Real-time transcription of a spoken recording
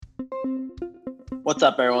What's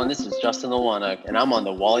up, everyone? This is Justin Liwanag, and I'm on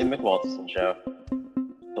the Wally McWalterson Show.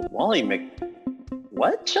 The Wally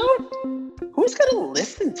What show? Who's gonna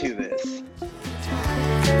listen to this?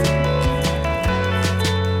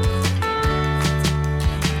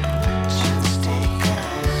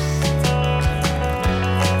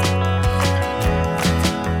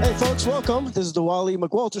 Hey, folks, welcome. This is the Wally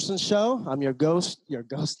McWalterson Show. I'm your ghost.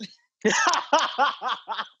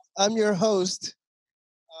 I'm your host,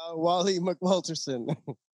 Wally McWalterson.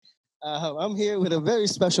 I'm here with a very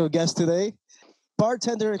special guest today,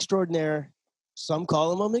 bartender extraordinaire. Some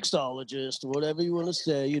call him a mixologist, whatever you want to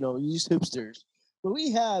say, these hipsters. But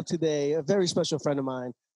we have today a very special friend of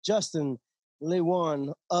mine, Justin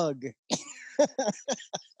Liwanag.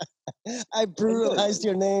 I brutalized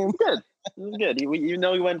your name. Good. You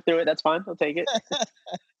know you went through it. That's fine. I'll take it.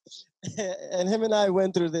 And him and I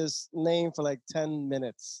went through this name for like 10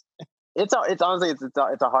 minutes. It's honestly it's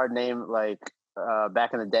a hard name. Like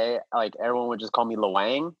back in the day, like everyone would just call me Lil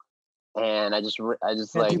and I just and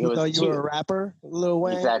like people it was thought you were a rapper, Lil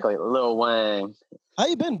Wang. Exactly, Lil Wang. How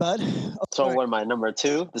you been, bud? So what am I, number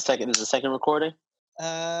 2? This is the second recording.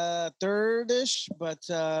 Third-ish, but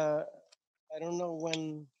I don't know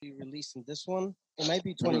when we releasing this one. It might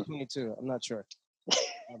be 2022. I'm not sure.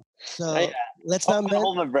 Let's not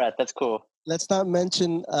hold my breath. That's cool. Let's not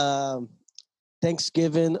mention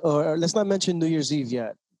Thanksgiving or let's not mention New Year's Eve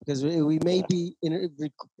yet, because we may be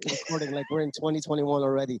recording like we're in 2021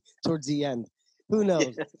 already, towards the end. Who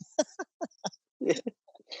knows?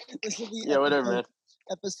 Yeah, whatever, man.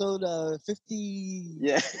 Episode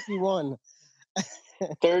 51.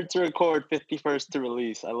 Third to record, 51st to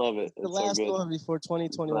release. I love it. The last one before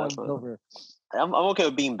 2021 is over. I'm okay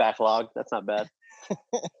with being backlogged. That's not bad.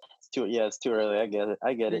 It's too early. I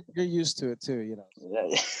get it. You're used to it too,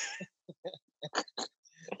 Yeah.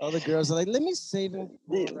 All the girls are like, let me save it.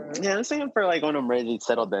 I'm saving for like when I'm ready to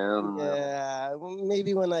settle down. Yeah,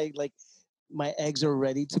 maybe when my eggs are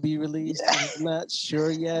ready to be released. Yeah. I'm not sure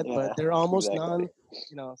yet, but they're almost none.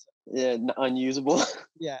 Yeah, unusable.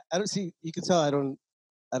 Yeah, I don't see. You can tell I don't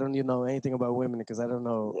even know anything about women because I don't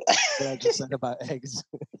know what I just said about eggs.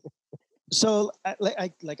 So,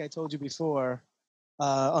 like I told you before,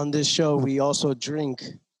 on this show we also drink,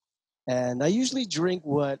 and I usually drink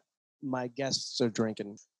what my guests are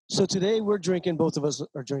drinking. So today both of us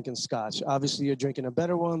are drinking scotch. Obviously you're drinking a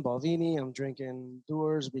better one, Balvenie. I'm drinking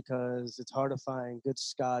Doers because it's hard to find good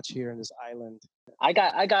scotch here in this island. I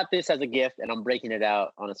got this as a gift and I'm breaking it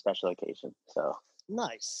out on a special occasion. So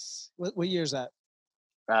nice. What year is that?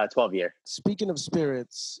 12 year. Speaking of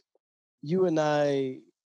spirits, you and I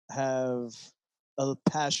have a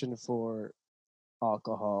passion for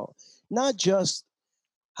alcohol. Not just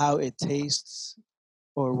how it tastes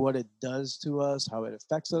or what it does to us, how it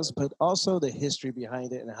affects us, but also the history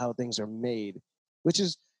behind it and how things are made, which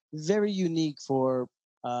is very unique for,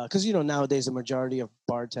 because, nowadays the majority of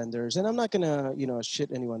bartenders, and I'm not going to,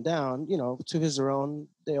 shit anyone down, to his or own,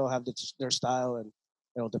 they all have their style and,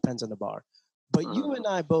 depends on the bar. But you and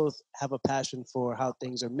I both have a passion for how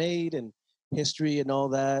things are made and history and all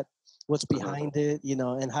that, what's behind it,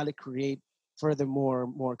 and how to create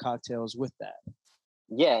more cocktails with that.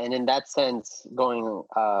 Yeah, and in that sense, talking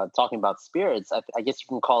about spirits, I guess you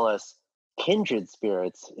can call us kindred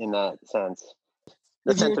spirits in that sense.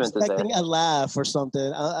 If you're expecting a laugh or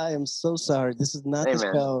something, I am so sorry. This is not the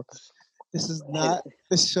show. This is not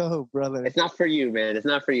the show, brother. It's not for you, man. It's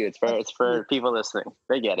not for you. It's for people listening.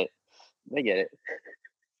 They get it.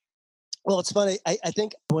 Well, it's funny. I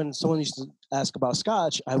think when someone used to ask about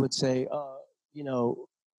scotch, I would say,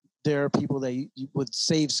 there are people that you would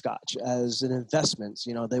save scotch as an investment.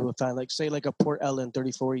 They would find like a Port Ellen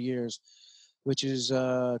 34 years, which is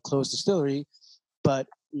a closed distillery, but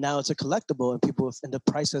now it's a collectible and the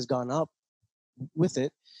price has gone up with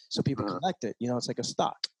it. So people collect it, it's like a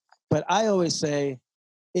stock. But I always say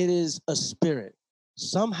it is a spirit.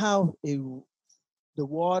 Somehow the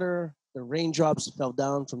water, the raindrops fell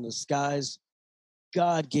down from the skies.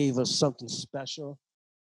 God gave us something special.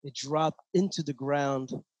 It dropped into the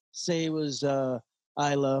ground. Say it was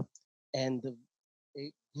Isla, and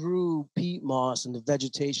it grew peat moss and the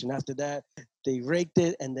vegetation. After that, they raked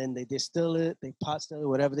it, and then they distill it, they pot still it,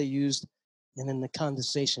 whatever they used, and then the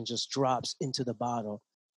condensation just drops into the bottle.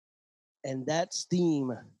 And that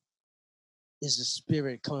steam is the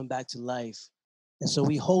spirit coming back to life. And so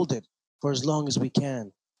we hold it for as long as we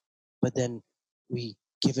can, but then we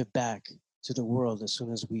give it back to the world as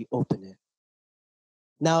soon as we open it.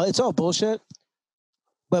 Now, it's all bullshit.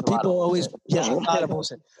 But people always, bullshit. a lot of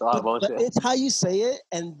bullshit. A lot of But bullshit. it's how you say it,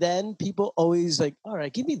 and then people always like, all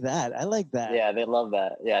right, give me that. I like that. Yeah, they love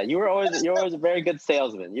that. Yeah, you're always a very good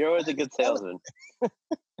salesman. You're always a good salesman.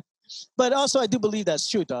 But also, I do believe that's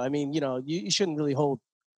true, though. I mean, you shouldn't really hold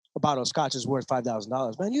a bottle of scotch is worth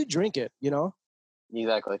 $5,000. Man, you drink it,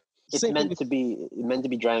 Exactly. It's Same thing meant to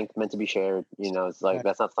be drank, meant to be shared. It's like Right.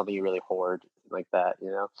 that's not something you really hoard like that.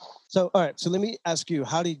 So, all right. So let me ask you,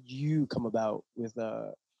 how did you come about with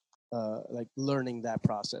like learning that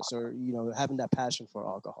process, or having that passion for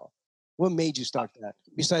alcohol? What made you start that?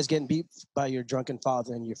 Besides getting beat by your drunken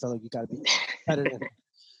father and you felt like you got to be better than him.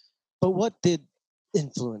 But what did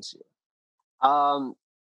influence you?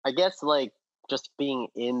 I guess like just being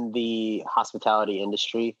in the hospitality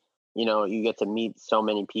industry, you get to meet so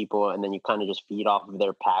many people, and then you kind of just feed off of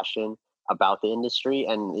their passion about the industry,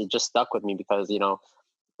 and it just stuck with me because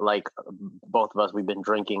like both of us, we've been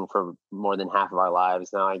drinking for more than half of our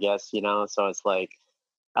lives now, I guess, so it's like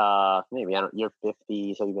maybe you're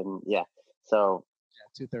 50, so you've been so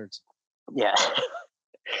Yeah, 2/3. yeah.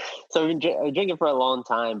 So I've been drinking for a long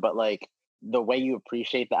time, but like the way you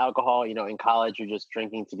appreciate the alcohol, in college you're just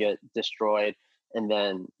drinking to get destroyed, and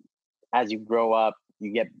then as you grow up,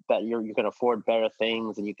 you get that you can afford better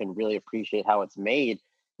things, and you can really appreciate how it's made.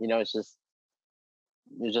 It's just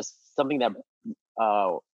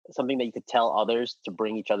uh, something that you could tell others to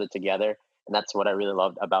bring each other together, and that's what I really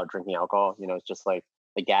loved about drinking alcohol. It's just like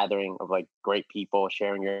the gathering of like great people,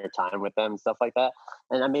 sharing your time with them, stuff like that.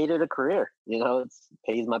 And I made it a career. It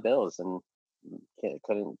pays my bills, and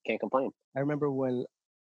can't complain. I remember when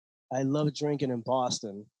I loved drinking in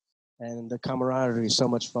Boston, and the camaraderie is so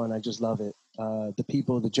much fun. I just love it. The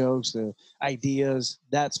people, the jokes, the ideas,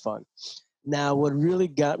 that's fun. Now, what really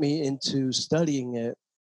got me into studying it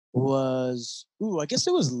was, I guess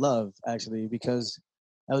it was love, actually, because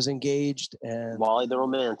I was engaged and Wally the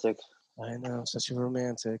romantic. I know, such a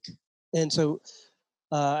romantic. And so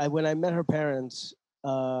when I met her parents,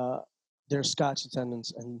 they're Scotch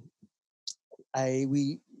attendants, and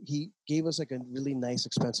he gave us like a really nice,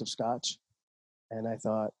 expensive Scotch, and I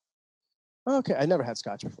thought, okay, I never had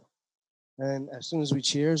Scotch before. And as soon as we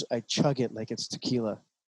cheers, I chug it like it's tequila.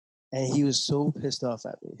 And he was so pissed off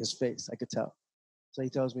at me, his face, I could tell. So he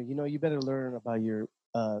tells me, you better learn about your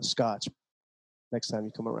Scotch next time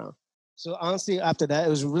you come around. So honestly, after that, it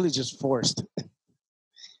was really just forced.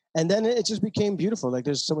 And then it just became beautiful. Like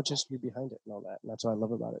there's so much history behind it and all that. And that's what I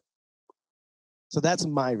love about it. So that's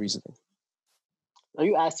my reasoning. Are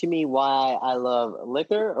you asking me why I love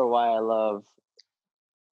liquor or why I love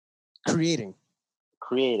creating?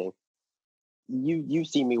 You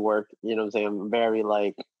see me work, you know what I'm saying? I'm very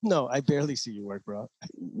like... No, I barely see you work, bro.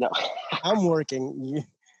 No. I'm working.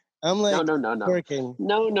 I'm like no. working.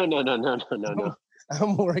 No.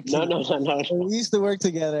 I'm working. No. We used to work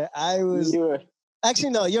together.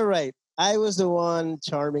 Actually, no, you're right. I was the one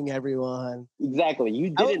charming everyone. Exactly. You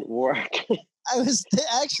didn't work. I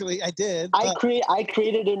did. I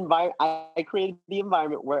created the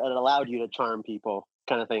environment where it allowed you to charm people,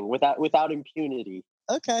 kind of thing, without impunity.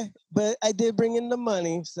 Okay, but I did bring in the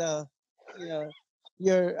money, so you're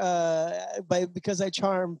because I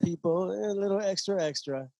charm people a little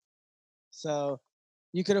extra. So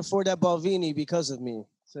you could afford that Balvenie because of me.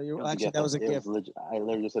 So that was a gift. I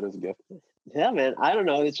literally said it was a gift. Yeah, man. I don't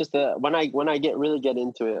know. It's just when I really get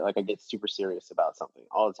into it, like I get super serious about something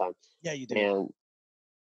all the time. Yeah, you do. And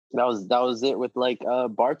that was it with like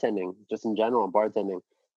bartending, just in general, bartending.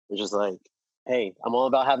 It's just like, hey, I'm all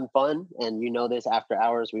about having fun, and this after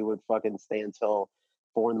hours we would fucking stay until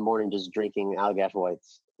 4 a.m. just drinking Allagash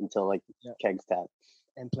Whites until like kegs tap.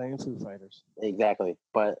 And playing Foo Fighters. Exactly.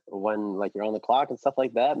 But when like you're on the clock and stuff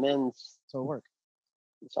like that, man, it's all work.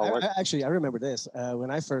 It's all work. I remember this.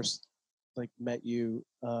 When I first met you,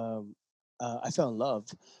 I fell in love.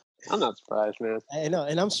 I'm not surprised, man. I know,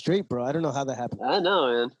 and I'm straight, bro. I don't know how that happened. I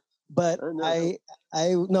know, man. But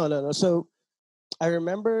no. So I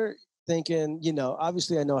remember thinking,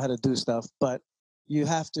 obviously I know how to do stuff, but you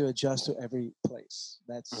have to adjust to every place.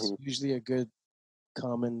 That's usually a good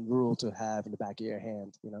common rule to have in the back of your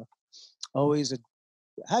hand. Always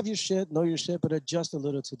have your shit, know your shit, but adjust a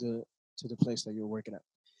little to the place that you're working at.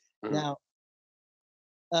 Now,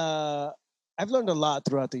 I've learned a lot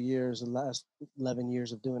throughout the years, the last 11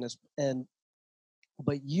 years of doing this,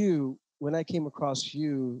 but when I came across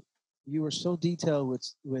you were so detailed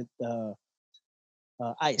with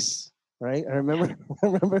ice, right? I remember.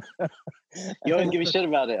 You always give me shit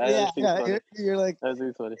about it. You're like,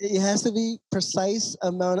 it has to be precise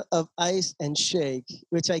amount of ice and shake,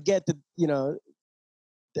 which I get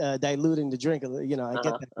diluting the drink. I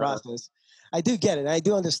get that process. I do get it. I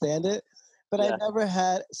do understand it, but I Yeah. never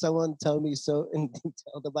had someone tell me so in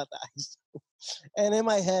detail about the ice. And in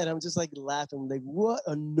my head, I'm just like laughing, like, what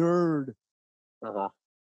a nerd. Uh huh.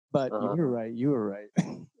 But Uh huh. you were right. You were right.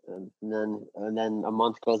 And then a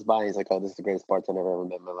month goes by, and he's like, "Oh, this is the greatest bartender I've ever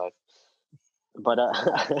met in my life." But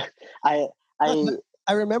I No, I but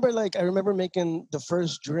I remember making the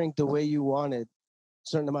first drink the way you wanted,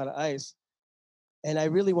 certain amount of ice, and I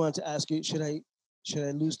really wanted to ask you, should I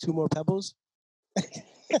lose 2 more pebbles?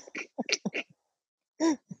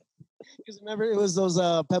 Because remember, it was those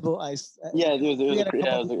pebble ice. yeah, We had a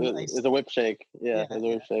couple it different was ice. a whip shake. Yeah, Yeah, it was a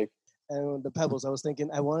yeah. whip shake. And the pebbles, I was thinking,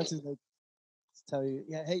 I wanted to like tell you,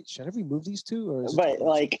 yeah, hey, should I remove these 2 or is it too But much?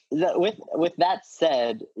 like with that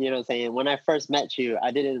said, you know what I'm saying, when I first met you,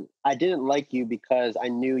 I didn't like you because I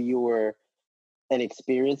knew you were an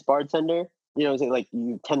experienced bartender. You know what I'm saying? Like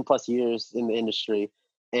you 10 plus years in the industry.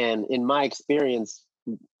 And in my experience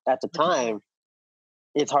at the Hard to break. time,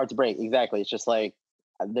 it's hard to break. Exactly. It's just like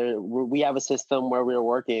we have a system where we're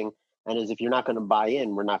working, and as if you're not going to buy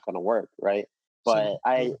in, we're not going to work, right? So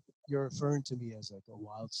But you're referring to me as like a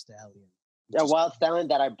wild stallion, which a is wild talent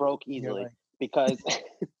that I broke you're easily like, because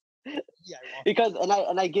yeah, I walk. because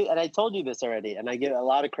and I told you this already, and I give a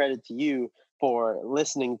lot of credit to you for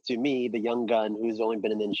listening to me, the young gun who's only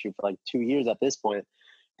been in the industry for like 2 years at this point,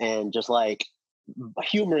 and just like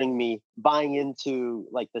humoring me, buying into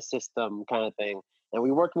like the system kind of thing. And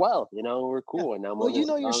we worked well, we're Yeah. cool. And now I'm Well, on you this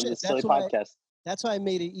know your on shit. this silly podcast. That's why I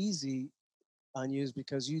made it easy on you is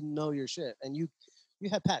because you know your shit and you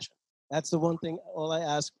have passion. That's the one thing. All I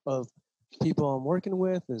ask of people I'm working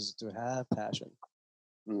with is to have passion.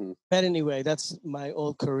 Mhm. But anyway, that's my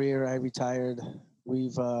old career. I retired.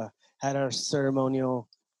 We've had our ceremonial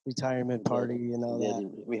retirement We did, party and we all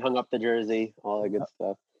did. that. We hung up the jersey, all that good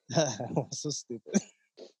stuff. So stupid.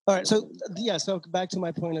 All right, so yeah, so back to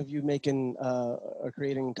my point of you making or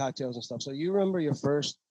creating cocktails and stuff. So you remember your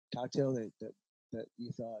first cocktail that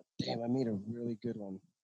you thought, damn, I made a really good one,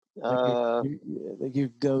 like Uh, like your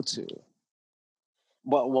go to.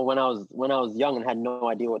 well, when I was young and had no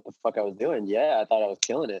idea what the fuck I was doing, yeah, I thought I was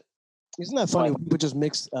killing it. Isn't that funny? But People just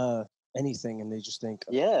mix anything and they just think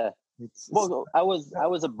yeah, it's well, I was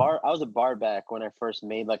a bar back when I first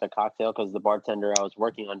made like a cocktail because the bartender I was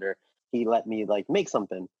working under, he let me like make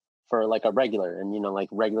something for like a regular, and like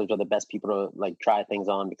regulars are the best people to like try things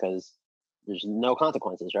on because there's no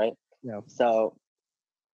consequences, right? yeah. So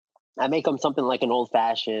I make them something like an old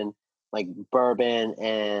fashioned, like bourbon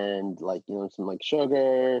and like some like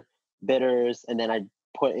sugar, bitters, and then I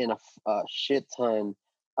put in a shit ton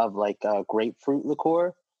of like grapefruit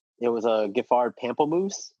liqueur. It was a Giffard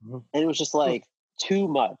pamplemousse, Mhm. and it was just like too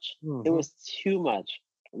much. It Mhm. was too much,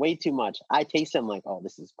 way too much. I taste it, I'm like, oh,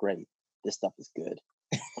 this is great. This stuff is good.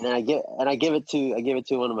 And then I give it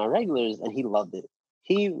to one of my regulars, and he loved it.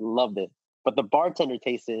 He loved it. But the bartender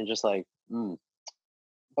tasted it and just like,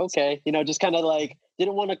 okay, just kind of like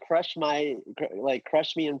didn't want to crush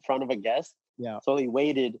me in front of a guest, Yeah. so he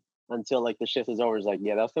waited until like the shift is over. He's like,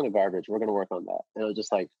 yeah, that's kind of garbage, we're gonna work on that. And I was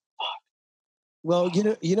just like, Well,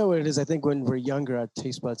 you know what it is. I think when we're younger, our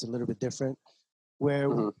taste buds are a little bit different. Where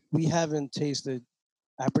mhm, we haven't tasted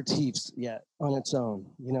aperitifs yet on its own.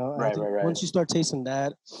 I right, think right, right. once you start tasting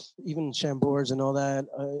that, even chambors and all that,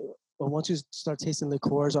 but once you start tasting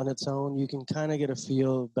liqueurs on its own, you can kind of get a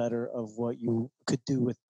feel better of what you could do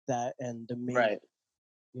with that and the main, Right.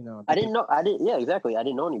 the big. I didn't Yeah, exactly, I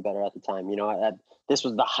didn't know any better at the time. This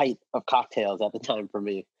was the height of cocktails at the time for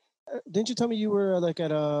me. Didn't you tell me you were like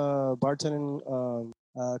at a bartending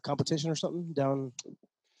competition or something down?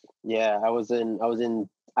 Yeah,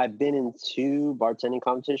 I've been in two bartending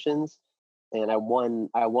competitions, and I won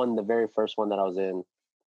the very first one that I was in,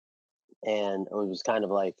 and it was kind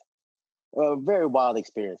of like a very wild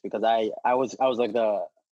experience because I was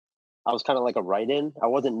kind of like a write-in. I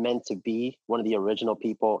wasn't meant to be one of the original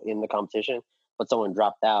people in the competition, but someone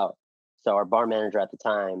dropped out. So our bar manager at the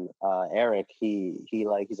time, Eric, he's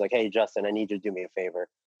like, hey Justin, I need you to do me a favor.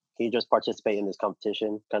 Can you just participate in this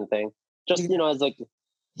competition, kind of thing? Just as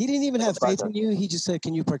He didn't even like a have faith project. in you. He just said,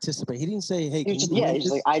 "Can you participate?" He didn't say, "Hey, He was can just you yeah. win He's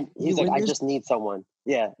just like this? I. Can you He's like win I this?" just need someone.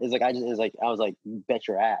 Yeah. It's like I was like bet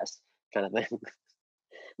your ass kind of thing.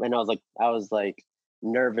 And I was like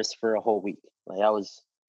nervous for a whole week. Like I was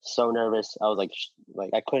so nervous. I was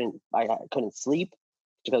like I couldn't sleep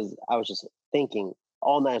because I was just thinking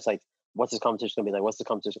all night. It's like, what's this competition gonna be like? What's the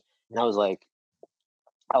competition? And I was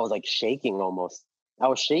like shaking almost. I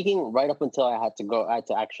was shaking right up until I had to go. I had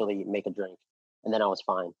to actually make a drink, and then I was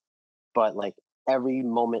fine. But like every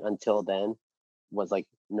moment until then was like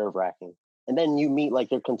nerve wracking. And then you meet like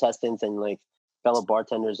your contestants and like fellow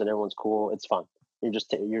bartenders, and everyone's cool. It's fun. You're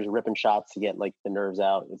just ripping shots to get like the nerves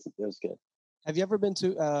out. It was good. Have you ever been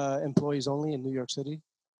to Employees Only in New York City?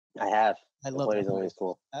 I have. I love Employees that Only place. is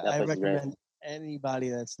cool. I, That I place is great. recommend anybody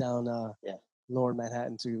that's down Yeah. Lower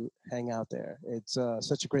Manhattan to hang out there. It's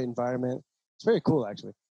such a great environment. It's very cool,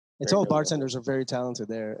 actually. It's Very, all really cool. bartenders are very talented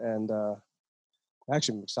there, and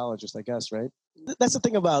actually mixologists, I guess, right? That's the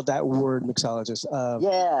thing about that word, mixologist.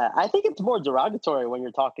 Yeah, I think it's more derogatory when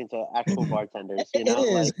you're talking to actual bartenders. You It know,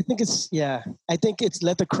 is. like I think it's yeah. I think it's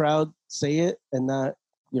let the crowd say it and not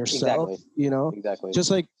yourself. exactly, You know, exactly. just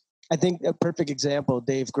like I think a perfect example,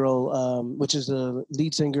 Dave Grohl, which is the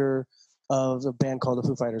lead singer of a band called the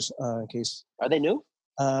Foo Fighters. In case Are they new?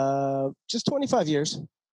 just 25 years.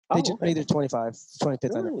 They Oh, just okay. made their 25th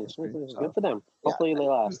Nice. anniversary. Good So, for them. yeah, Hopefully they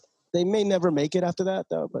last. they may never make it after that,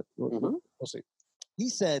 though, but Mhm. we'll see. He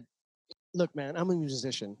said, "Look, man, I'm a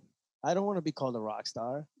musician. I don't want to be called a rock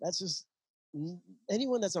star. That's just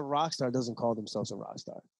anyone that's a rock star doesn't call themselves a rock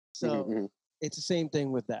star. So Mhm. it's the same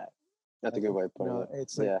thing with that. That's I a good think, way of putting it.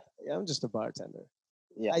 it's like Yeah, I'm just a bartender.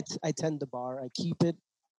 yeah. I tend the bar. I keep it.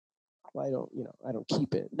 Well, I don't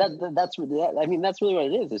keep it. That's I mean that's really what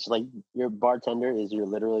it is. It's like your bartender is you're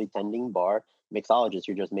literally tending bar. Mixologist,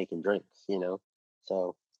 you're just making drinks. You know,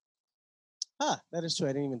 so That is true.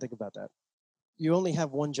 I didn't even think about that. You only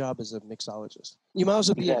have one job as a mixologist. You might as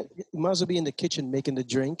well be exactly, you might as well be in the kitchen making the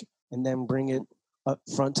drink and then bring it up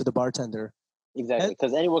front to the bartender. exactly.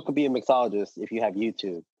 Because anyone could be a mixologist if you have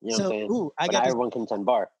YouTube. You know what I'm saying? Ooh, But not everyone can tend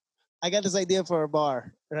bar. I got this idea for a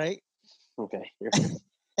bar, right? Okay.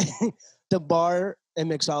 The bar and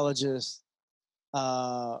mixologist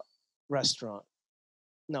restaurant.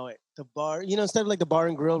 No, wait. The bar, instead of like the bar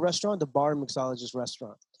and grill restaurant, the bar and mixologist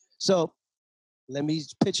restaurant. So let me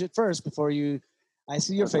pitch it first before I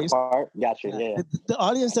see your face. Gotcha. Yeah. The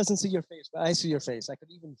audience doesn't see your face, but I see your face. I could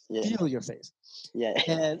even feel your face.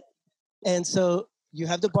 Yeah. And so you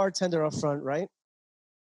have the bartender up front, right?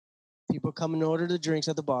 People come and order the drinks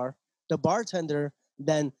at the bar. The bartender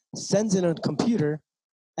then sends in a computer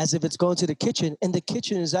as if it's going to the kitchen, and the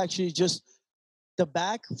kitchen is actually just the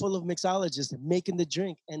back full of mixologists making the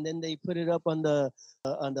drink, and then they put it up on the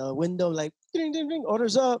window like ding ding ding,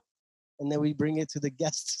 orders up, and then we bring it to the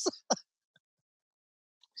guests.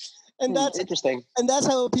 And that's interesting. And that's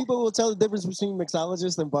how people will tell the difference between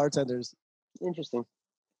mixologists and bartenders. Interesting.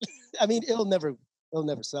 I mean, it'll never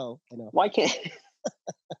sell. I know. Why can't?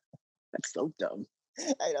 That's so dumb.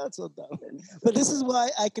 I know it's so dumb, but this is why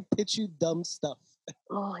I could pitch you dumb stuff.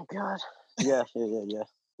 Oh my god. Yeah.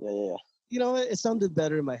 You know what? It sounded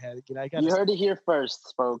better in my head. You heard it here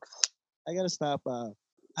first, folks. I gotta stop.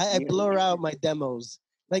 I blur out my demos.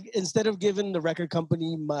 Like instead of giving the record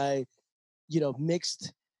company my,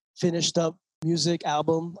 mixed, finished up music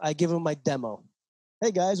album, I give them my demo.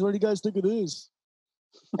 Hey guys, what do you guys think it is?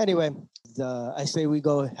 Anyway, I say we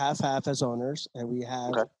go half as owners, and we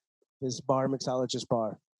have this bar mixologist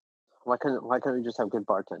bar. Why can't we just have good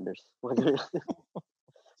bartenders? Why can't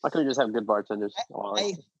we just have good bartenders?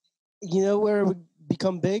 Where we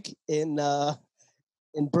become big in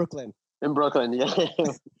Brooklyn. In Brooklyn, yeah.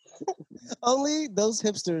 Only those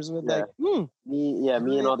hipsters would me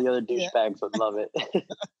and all the other douchebags would love it.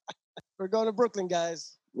 We're going to Brooklyn,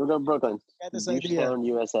 guys. We're going to Brooklyn. Got this idea.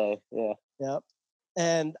 USA. Yeah. Yep.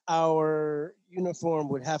 And our uniform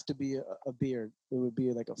would have to be a beard. It would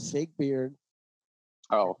be like a fake beard.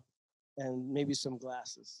 Oh. And maybe some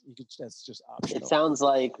glasses. That's just optional. It sounds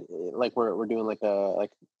like we're doing like an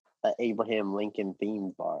Abraham Lincoln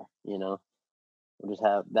themed bar. We'll just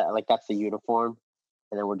have that, like that's the uniform,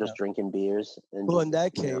 and then we're just drinking beers. And in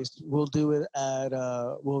that case, we'll do it at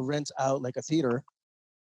we'll rent out like a theater,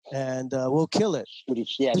 and we'll kill it. Shoot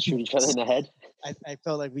each other in the head. I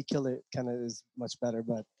felt like we kill it kind of is much better,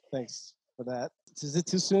 but thanks for that. Is it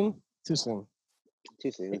too soon? Too soon.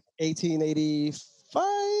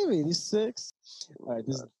 1885, 86. All right,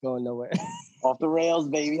 this is going nowhere. Off the rails,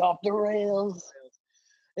 baby. Off the rails.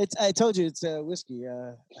 I told you it's whiskey.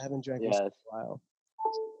 I haven't drank whiskey in a while.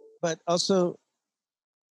 But also,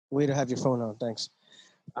 way to have your phone on. Thanks.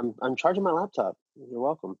 I'm charging my laptop. You're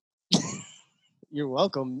welcome. You're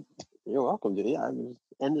welcome. You're welcome, dude. Yeah, I'm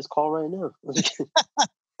end this call right now.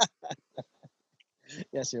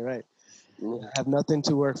 Yes, you're right. I have nothing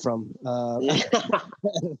to work from.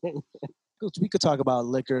 We could talk about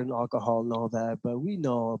liquor and alcohol and all that, but we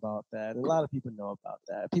know about that. A lot of people know about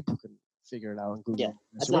that. People can figure it out on Google. Yeah,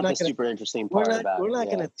 that's not the super interesting part about it. We're not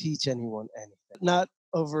going to teach anyone anything. Not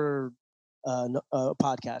over a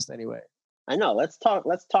podcast anyway. I know. Let's talk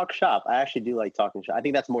shop. I actually do like talking shop. I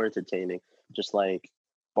think that's more entertaining. Just like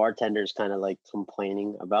bartenders kind of like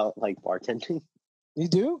complaining about like bartending. You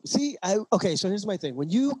do? See, okay, so here's my thing. When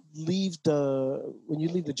you leave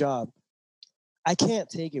the job, I can't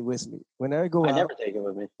take it with me. When I go I out, never take it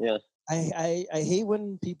with me. Yeah. I hate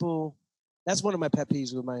when people. That's one of my pet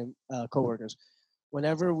peeves with my coworkers.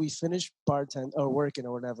 Whenever we finish bartend or working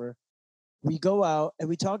or whatever, we go out and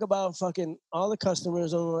we talk about fucking all the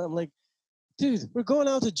customers. And I'm like, dude, we're going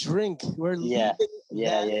out to drink. We're Yeah. leaving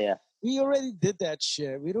Yeah. that. Yeah. Yeah. We already did that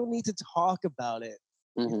shit. We don't need to talk about it.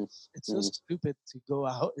 Mm-hmm. It's so stupid to go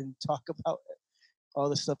out and talk about all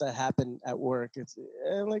the stuff that happened at work. It's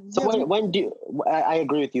like, So yeah, when do I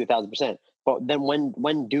agree with you 1,000%? But then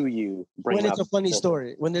when do you bring when it's up a funny the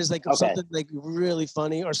story, when there's like okay? something like really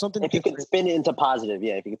funny or something If you could different. spin it into positive,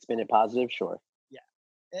 yeah. If you could spin it positive, sure. Yeah,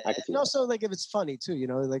 I could see and that. also like if it's funny too,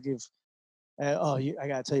 like if I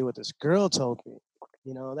gotta tell you what this girl told me.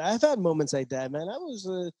 I've had moments like that, man. I was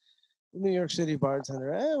a New York City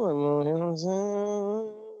bartender. I don't know, you know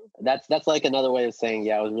what I'm saying? That's like another way of saying,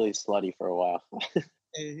 yeah, I was really slutty for a while.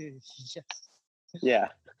 Yes. Yeah.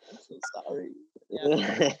 I'm so sorry.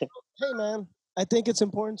 Yeah. Hey, man. I think it's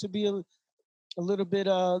important to be a little bit.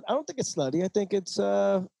 I don't think it's slutty. I think it's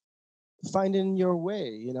finding your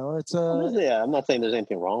way. It's Yeah, I'm not saying there's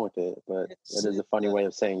anything wrong with it, but it's it is a funny way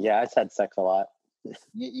of saying, yeah, I had sex a lot.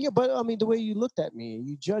 yeah. But I mean, the way you looked at me,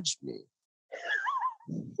 you judged me.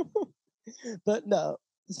 But no,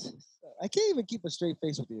 I can't even keep a straight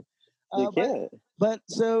face with you. You But can't.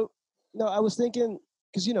 so no, I was thinking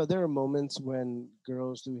because there are moments when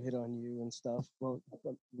girls do hit on you and stuff. Well,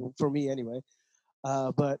 for me anyway.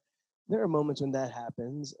 But there are moments when that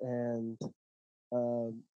happens,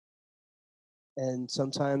 um, and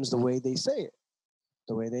sometimes the way they say it,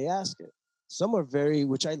 the way they ask it. Some are very,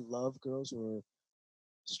 which I love, girls who are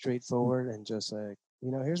straightforward and just like,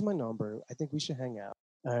 here's my number. I think we should hang out.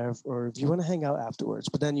 Or if you want to hang out afterwards,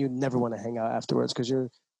 but then you never want to hang out afterwards because you're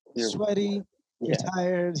sweaty, you're Yeah.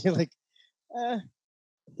 tired, you're like, eh.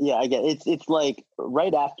 Yeah, I get it. It's like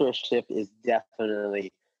right after a shift is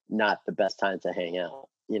definitely not the best time to hang out.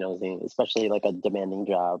 You know what I'm saying? Especially like a demanding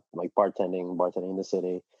job like bartending in the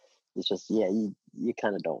city. It's just you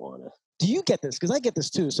kind of don't want to. Do you get this? Because I get this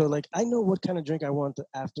too. So like I know what kind of drink I want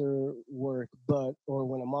after work, or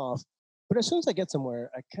when I'm off. But as soon as I get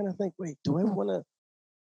somewhere, I kind of think, wait, do I want to?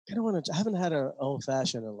 I haven't had an old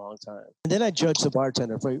fashioned in a long time. And then I judge the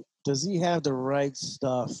bartender. Wait, does he have the right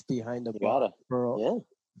stuff behind the bar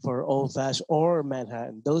for old fashioned or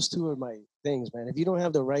Manhattan? Those two are my things, man. If you don't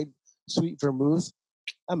have the right sweet vermouth,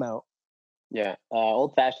 I'm out. Yeah,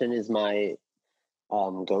 old fashioned is my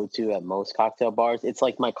go to at most cocktail bars. It's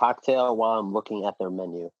like my cocktail while I'm looking at their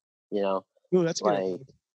menu. You know, Ooh, that's good. like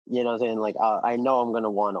you know what I'm saying. Like I know I'm gonna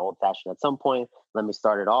want old fashioned at some point. Let me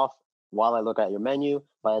start it off while I look at your menu.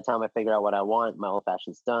 By the time I figure out what I want, my old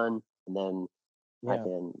fashioned's done, and then I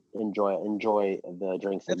can enjoy the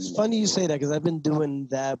drinks. It's funny you say that because I've been doing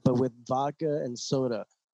that, but with vodka and soda.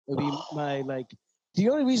 It'll be my like. The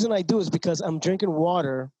only reason I do is because I'm drinking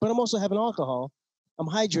water, but I'm also having alcohol. I'm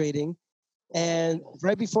hydrating, and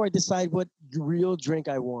right before I decide what real drink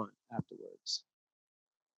I want afterwards.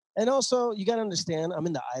 And also, you got to understand, I'm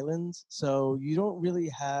in the islands, so you don't really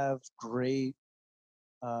have great.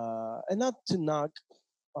 And not to knock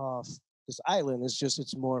off this island,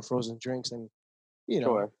 it's more frozen drinks and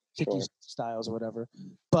picky styles or whatever.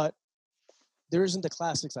 But there isn't the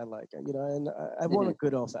classics I like, and I want a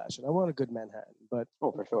good old fashioned. I want a good Manhattan, but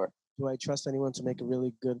for sure. Do I trust anyone to make a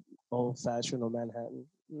really good old fashioned or Manhattan?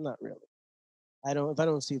 Not really. I don't. If I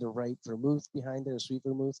don't see the right vermouth behind there, sweet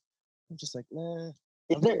vermouth, I'm just like, nah.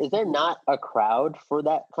 Is there not a crowd for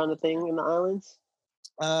that kind of thing in the islands?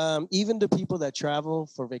 Even the people that travel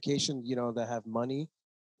for vacation, that have money,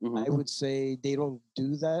 I would say they don't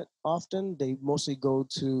do that often. They mostly go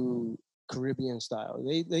to Caribbean style.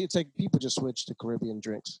 It's like people just switch to Caribbean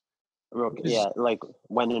drinks. Yeah, like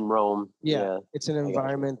when in Rome. Yeah, it's an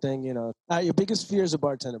environment thing. Your biggest fear as a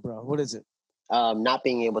bartender, bro. What is it? Not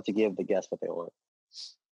being able to give the guests what they want.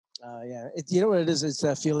 Yeah, you know what it is? It's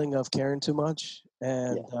that feeling of caring too much,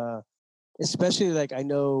 and especially like I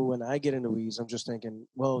know when I get into weeds, I'm just thinking,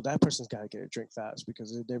 well, that person's got to get a drink fast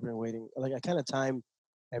because they've been waiting. Like I kind of time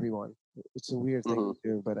everyone. It's a weird thing to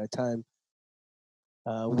do, but I time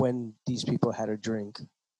when these people had a drink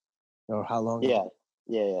or how long. Yeah.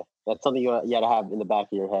 That's something you gotta have in the back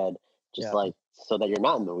of your head, just like so that you're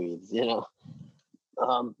not in the weeds,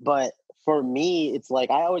 But for me, it's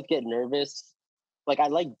like I always get nervous. Like I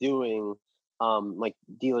like doing like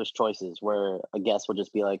dealer's choices where a guest will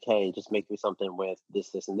just be like, hey, just make me something with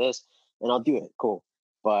this, and this, and I'll do it. Cool.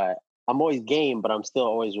 But I'm always game, but I'm still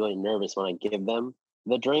always really nervous when I give them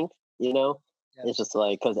the drink, It's just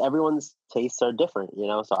like because everyone's tastes are different,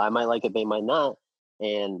 So I might like it, they might not.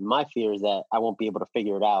 And my fear is that I won't be able to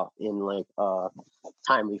figure it out in like a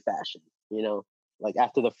timely fashion, Like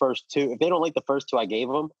after the first two, if they don't like the first two I gave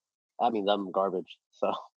them, that means I'm garbage.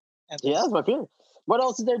 So yeah, that's my fear. What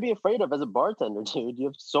else is there to be afraid of as a bartender, dude? You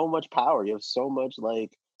have so much power. You have so much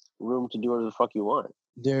like room to do whatever the fuck you want.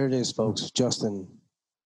 There it is, folks. Justin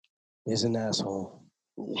is an asshole.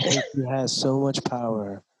 He has so much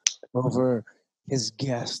power over his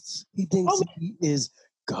guests. He thinks he is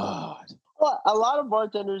God. Well, a lot of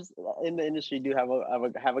bartenders in the industry do have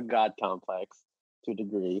a god complex to a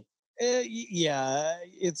degree. Yeah,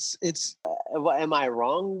 it's. Am I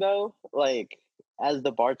wrong though? Like, as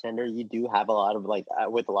the bartender, you do have a lot of like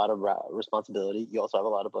with a lot of responsibility. You also have a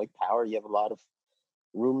lot of like power. You have a lot of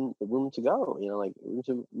room to go. You know, like room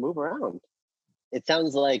to move around. It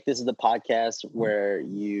sounds like this is the podcast where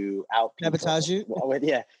you out people. Sabotage you?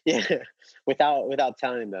 Yeah, without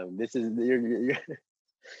telling them. This is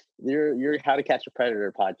you're How to Catch a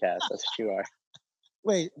Predator podcast. That's what you are.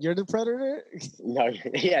 Wait, you're the predator? No,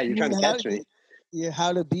 yeah, you're trying to catch me. Yeah,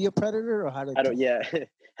 how to be a predator or how to?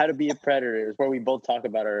 How to be a predator is where we both talk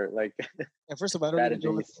about our like. Yeah, first of all, I don't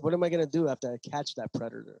even know what am I gonna do after I catch that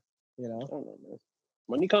predator? You know. I don't know, man.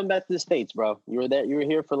 When you come back to the States, bro, you were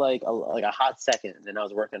here for like a hot second, and then I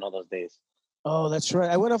was working all those days. Oh, that's right.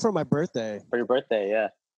 I went up for my birthday. For your birthday, yeah.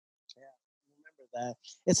 Yeah, I remember that.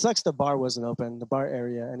 It sucks the bar wasn't open, the bar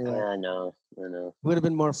area. Anyway. I know. It would have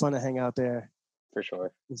been more fun to hang out there. For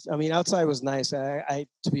sure. I mean, outside was nice. I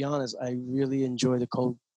to be honest, I really enjoy the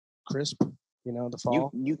cold crisp. You know, the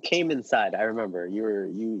fall. You came inside. I remember you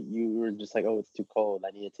were just like, oh, it's too cold.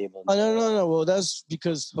 I need a table. Oh no. Well, that's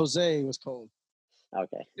because Jose was cold.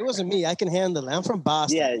 Okay. It wasn't me. I can handle it. I'm from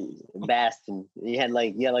Boston. Yeah, Boston. You had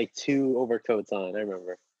like two overcoats on. I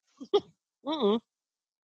remember.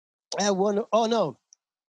 I had one. Oh no.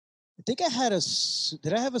 I think I had a.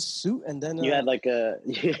 Did I have a suit and then? You had like a.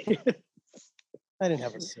 I didn't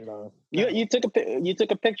have a suit on. You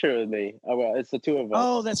took a picture with me. Oh well, it's the two of us.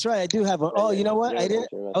 Oh, that's right. I do have one. Oh, you know what? I didn't.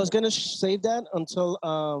 I was gonna save that until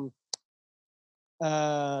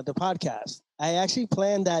the podcast. I actually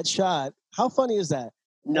planned that shot. How funny is that?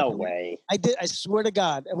 No way. I did. I swear to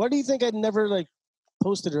God. What do you think? I never like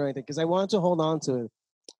posted or anything because I wanted to hold on to it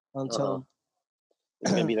until.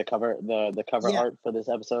 It's gonna be the cover art for this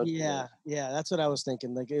episode. Yeah. That's what I was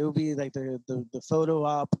thinking. Like it would be like the photo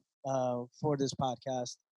op for this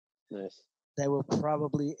podcast. Nice. That will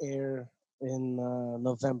probably air in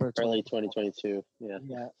November. Early 2022. Yeah.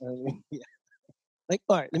 Yeah. Like,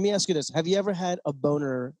 all right. Let me ask you this: have you ever had a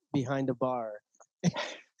boner behind a bar?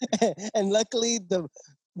 And luckily the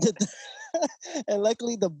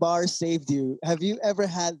bar saved you. Have you ever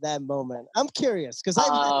had that moment? I'm curious because I've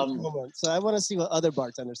had this moment, so I want to see what other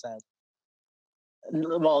bartenders have.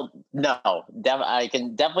 Well, no, I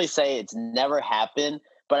can definitely say it's never happened.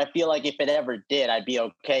 But I feel like if it ever did, I'd be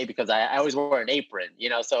okay because I always wear an apron, you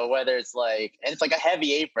know. So whether it's like, and it's like a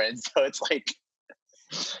heavy apron, so it's like.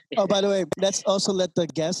 Oh, by the way, let's also let the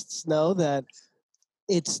guests know that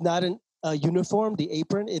it's not a uniform. The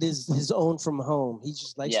apron, it is his own from home. He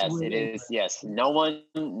just likes. Yes, to wear it is. Yes, no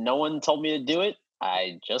one told me to do it.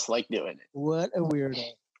 I just like doing it. What a weirdo!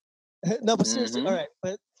 No, but seriously, all right,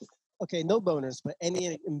 but. Okay, no boners, but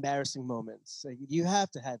any embarrassing moments. Like, you have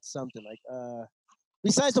to have something like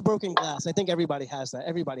besides the broken glass. I think everybody has that.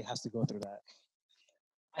 Everybody has to go through that.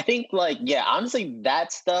 I think like, yeah, honestly,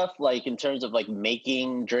 that stuff, like in terms of like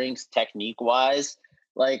making drinks technique wise,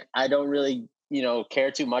 like I don't really, care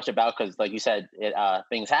too much about, because like you said,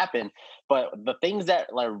 things happen. But the things that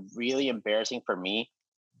are really embarrassing for me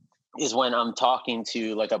is when I'm talking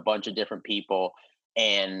to like a bunch of different people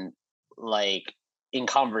and like in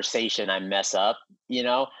conversation I mess up.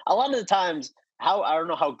 A lot of the times, I don't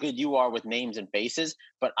know how good you are with names and faces,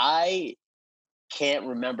 but I can't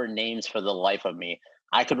remember names for the life of me.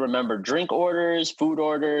 I could remember drink orders, food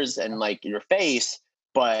orders, and like your face,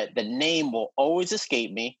 but the name will always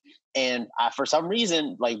escape me. And for some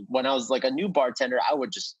reason, like when I was like a new bartender, I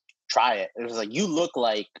would just try it. It was like, you look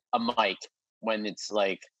like a Mike when it's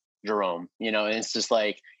like Jerome, and it's just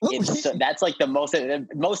like, that's like the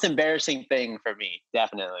most embarrassing thing for me,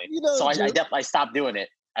 definitly. So I stopped doing it.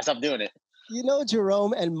 I stopped doing it.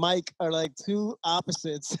 Jerome and Mike are like two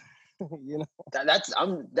opposites. That's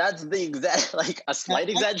the exact, like a slight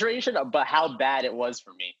exaggeration, but how bad it was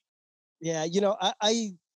for me. Yeah,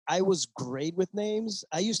 I was great with names.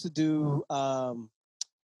 I used to do a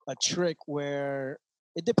trick where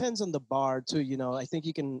it depends on the bar too. I think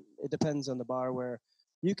it depends on the bar where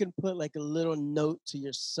you can put like a little note to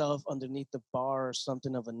yourself underneath the bar or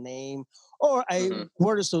something of a name, or I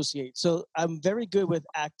word associate. So I'm very good with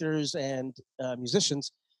actors and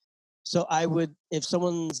musicians. So I would, if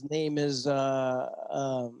someone's name is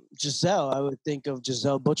Giselle, I would think of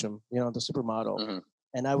Giselle Butcham, the supermodel, Hmm.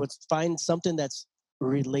 and I would find something that's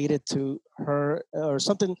related to her or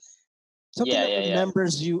something Yeah, that yeah, yeah.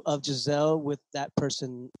 remembers you of Giselle with that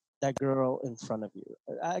person, that girl in front of you.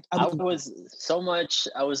 I I would do that. was so much.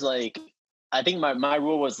 I was like, I think my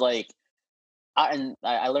rule was like,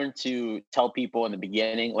 I learned to tell people in the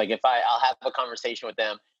beginning, like if I'll have a conversation with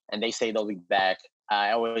them and they say they'll be back,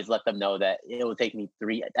 I always let them know that it will take me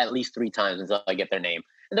at least three times until I get their name.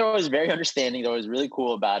 And they're always very understanding. They're always really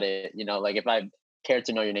cool about it. Like if I care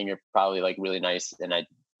to know your name, you're probably like really nice, and I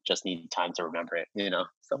just need time to remember it.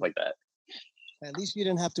 Stuff like that. At least you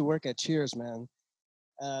didn't have to work at Cheers, man.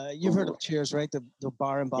 You've heard Ooh. of Cheers, right? The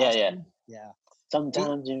bar in Yeah, yeah. Boston. Yeah.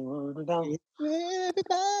 Sometimes you wanna go.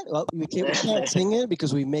 Everybody. Well, we can't sing it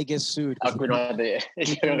because we may get sued. Oh, we don't have the We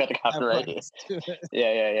we don't don't got the have copyright. rights to it.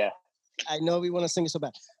 Yeah, yeah, yeah. I know we want to sing it so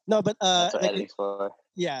bad. No, but That's what like editing's for.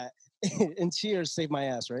 yeah, in Cheers, save my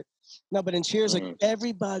ass, right? No, but in Cheers, like Mhm.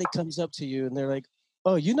 everybody comes up to you and they're like,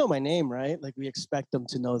 "Oh, you know my name, right?" Like we expect them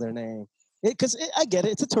to know their name because I get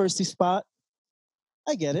it. It's a touristy spot.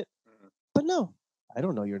 I get it, but no, I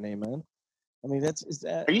don't know your name, man. I mean, that's is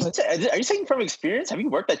that. But Are you saying from experience? Have you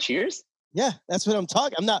worked at Cheers? yeah, that's what I'm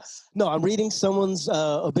talking. I'm not. No, I'm reading someone's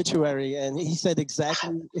obituary, and he said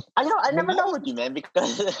exactly. I When never I know was, with you, man,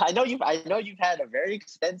 because I know you've had a very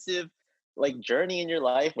extensive like journey in your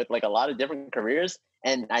life with like a lot of different careers,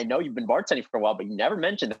 and I know you've been bartending for a while, but you never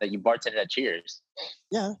mentioned that you bartended at Cheers.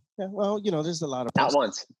 yeah, yeah. Well, there's a lot of Not places.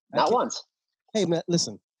 once. I Not can. once. Hey, man,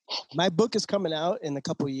 listen. My book is coming out in a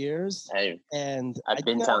couple years, Hey, and I've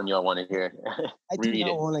been telling you I want to hear. I do Read not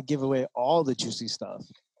it. want to give away all the juicy stuff.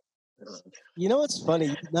 You know what's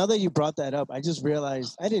funny? Now that you brought that up, I just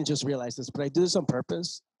realized I didn't just realize this, but I do this on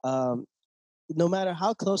purpose. No matter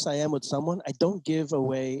how close I am with someone, I don't give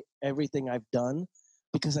away everything I've done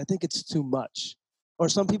because I think it's too much. Or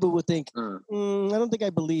some people would think, Mm, I don't think I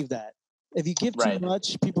believe that. If you give too right,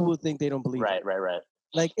 much, people will think they don't believe it. right, right, right.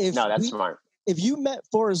 Like No, that's smart. if you met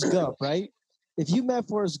Forrest Gump, right? If you met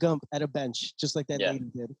Forrest Gump at a bench, just like that Yeah. lady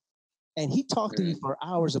did, and he talked to you Mm, for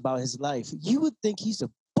hours about his life, you would think he's a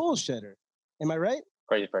bullshitter. Am I right?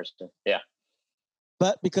 crazy person. Yeah,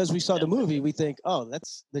 But because we saw yeah, the movie, we think, oh,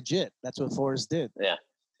 that's legit. That's what Forrest did. yeah.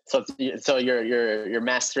 So you're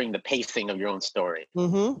mastering the pacing of your own story.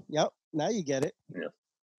 Mm-hmm. Yep. Now you get it. Yeah,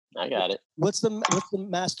 I got it. What's the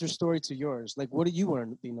master story to yours? Like, what do you want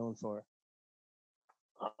to be known for?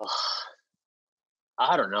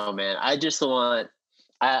 I don't know, man. I just want.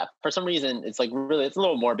 For some reason, it's like really, it's a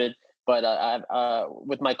little morbid, but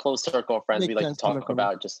with my close circle of friends, we Makes like to sense coming talk from you.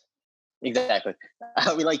 about just exactly.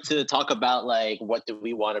 We like to talk about like what do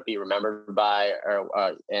we want to be remembered by,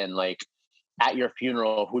 or and like at your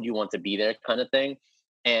funeral, who do you want to be there, kind of thing.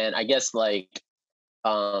 And I guess like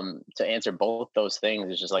to answer both those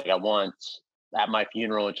things is just like I want at my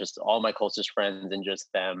funeral just all my closest friends and just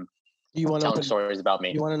them Do you want telling open? stories about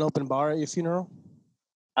me. You want an open bar at your funeral?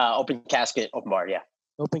 Open casket, open bar, yeah.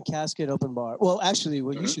 Open casket, open bar. Well, actually,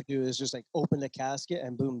 what you Hmm. should do is just like open the casket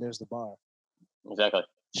and boom, there's the bar. Exactly,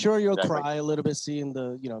 Sure, you'll exactly. cry a little bit seeing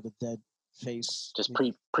the dead face. Just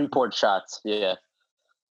pre-poured shots. Yeah,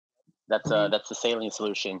 Pre- that's the saline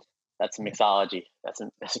solution. That's mixology. That's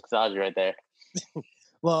mixology right there.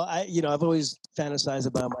 Well, I've always fantasized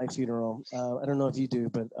about my funeral. I don't know if you do,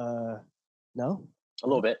 but no, A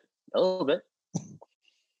little bit, a little bit,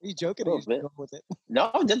 are you joking? a Or are you little just bit. going with it? No,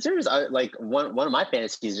 that's serious. Like one of my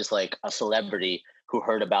fantasies is just like a celebrity who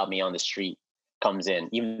heard about me on the street comes in,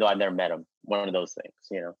 even though I've never met him. One of those things.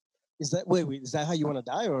 Is that wait? Is that how you want to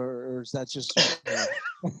die, or is that just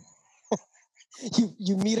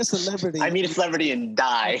you meet a I celebrity meet a celebrity and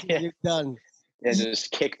die, and you're done? and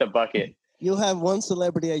just kick the bucket. You'll have one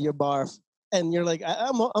celebrity at your bar, and you're like,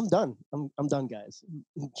 I'm done. I'm done, guys.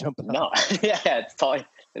 I'm jumping No, off. yeah,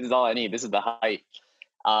 this is all I need. This is the height.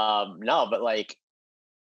 No, but like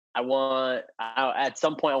at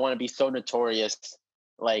some point I want to be so notorious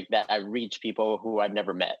like that I reach people who I've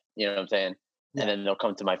never met. You know what I'm saying? And Yeah. then they'll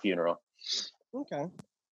come to my funeral. Okay.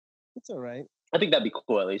 It's all right. I think that'd be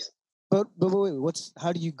cool at least. But wait,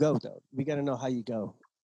 how do you go though? We got to know how you go.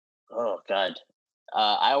 Oh God.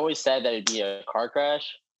 I always said that it'd be a car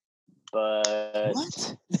crash, but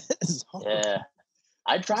What? That is horrible. yeah,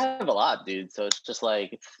 I drive a lot, dude. So it's just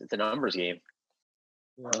like it's a numbers game.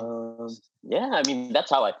 Yeah. Yeah, I mean that's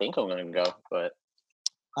how I think I'm gonna go. But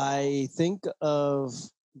I think of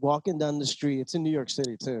walking down the street. It's in New York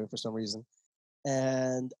City too, for some reason,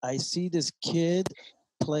 and I see this kid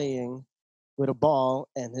playing with a ball,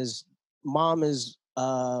 and his mom is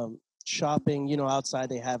shopping. Outside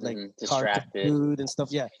they have like carts of distracted. food and stuff.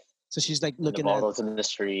 Yeah, So she's like And the looking ball at, goes in the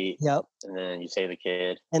street, yep. and then you save the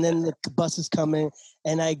kid. And then the bus is coming,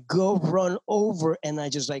 and I go run over, and I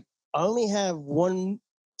just like, I only have one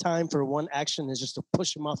time for one action is just to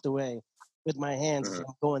push him off the way with my hands as I'm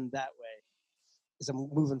going that way, as I'm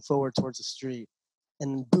moving forward towards the street.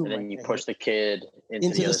 And boom, And then like, you push the kid into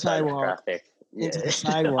into the the other side of sidewalk, traffic. Yeah. into the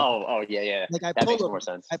sidewalk. Oh, yeah. Like That makes more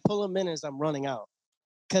sense. I pull him in as I'm running out.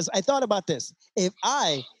 Because I thought about this. If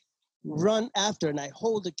I run after and I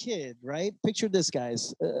hold the kid, right? Picture this,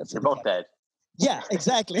 guys. You're both dead. Yeah,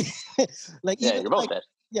 exactly. Like Yeah, even you're both like, dead.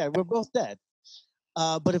 yeah, we're both dead.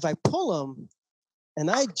 But if I pull him and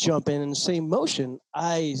I jump in the same motion,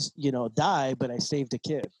 I die, but I saved the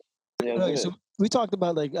kid. Yeah, Okay, so we talked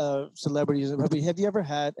about like celebrities. Have you ever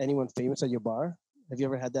had anyone famous at your bar? Have you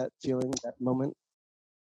ever had that feeling, that moment?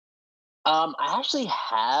 I actually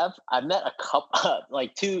have. I've met a couple,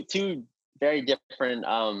 like two very different.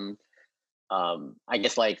 I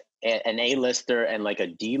guess like an A-lister and like a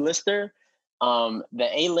D-lister. The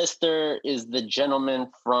A-lister is the gentleman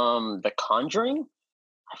from The Conjuring.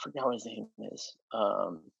 I forgot what his name is.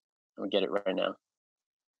 I'm gonna get it right now.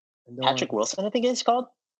 Patrick Wilson, I think it's called.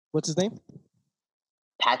 What's his name?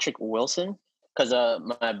 Patrick Wilson. Because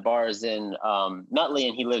my bar is in Nutley,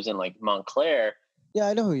 and he lives in like Montclair. Yeah,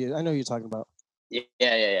 I know who you're talking about.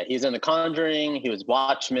 Yeah. He's in The Conjuring. He was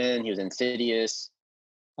Watchmen. He was Insidious.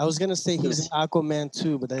 I was gonna say he's in Aquaman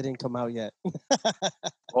 2, but that didn't come out yet.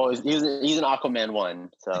 Well, he's in Aquaman 1,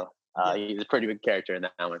 so he's a pretty big character in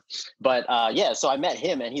that one. But yeah, so I met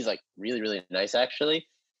him, and he's like really, really nice actually.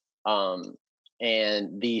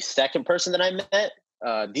 And the second person that I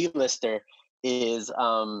met, D-lister, is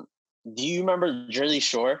do you remember Jersey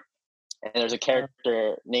Shore? And there's a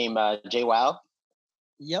character named Jay Wow.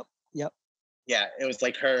 Yep. Yeah, it was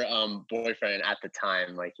like her boyfriend at the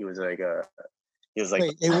time. Like he was like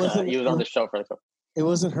Wait, it wasn't. he was on the show for the. It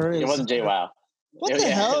wasn't her. It wasn't Jay Wow. What the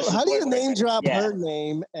hell? How do you name drop her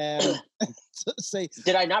name and say?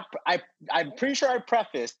 Did I not? I'm pretty sure I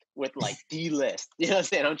prefaced with like D-list. You know what I'm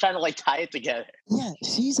saying? I'm trying to like tie it together. Yeah,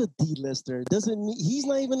 she's a D-lister. Doesn't mean he's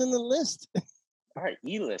not even in the list. All right,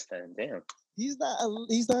 E-list then. Damn. He's not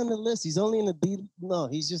on the list. He's only in the D. No,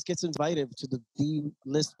 he just gets invited to the D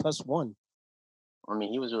list +1. I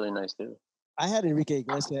mean, he was really nice too. I had Enrique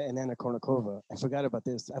Iglesias and Anna Kournikova. I forgot about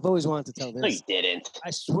this. I've always wanted to tell this. No, you didn't.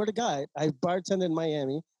 I swear to God, I bartended in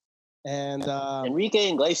Miami, and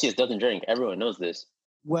Enrique Iglesias doesn't drink. Everyone knows this.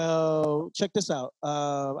 Well, check this out.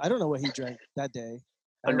 I don't know what he drank that day.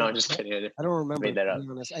 Oh no, I'm just kidding. I don't remember. Made that up. To be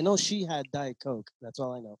honest. I know she had Diet Coke. That's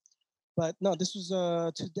all I know. But no, this was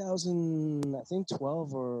 2000, I think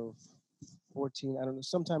 12 or 14. I don't know.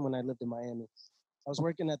 Sometime when I lived in Miami. I was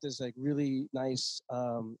working at this like really nice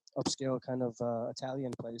upscale kind of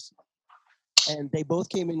Italian place, and they both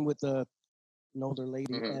came in with an older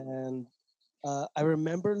lady, and I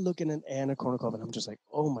remember looking at Anna Kournikova, and I'm just like,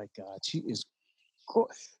 oh my God, she is cool.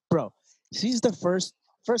 Bro, she's the first,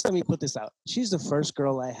 let me put this out. She's the first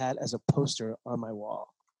girl I had as a poster on my wall,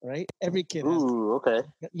 right? Every kid has, okay.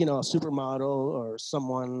 a supermodel or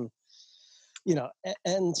someone,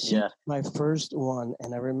 and she's my first one.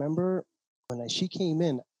 And I remember when she came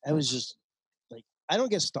in, I was just like, I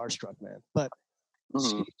don't get starstruck, man, but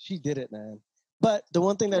she did it, man. But the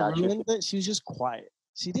one thing that ruined it, she was just quiet.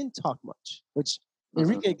 She didn't talk much, which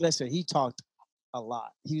Enrique Iglesias, he talked a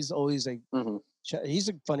lot. He was always like, he's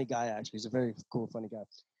a funny guy, actually. He's a very cool, funny guy.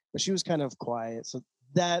 But she was kind of quiet. So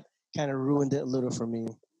that kind of ruined it a little for me.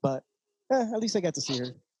 But at least I got to see her.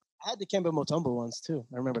 I had the Kemba Mutombo once, too.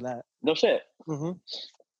 I remember that. No shit.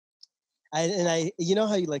 I you know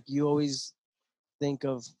how you always think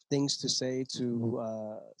of things to say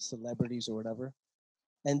to celebrities or whatever?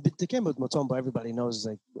 And Dikembe Mutombo, everybody knows, is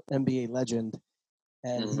like NBA legend,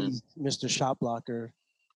 and he's Mr. Shot Blocker.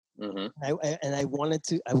 I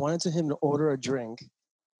wanted him to order a drink.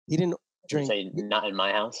 He didn't drink. Say not in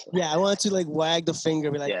my house. Yeah, I wanted to like wag the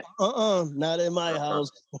finger, be like, not in my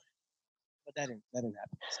house. But that didn't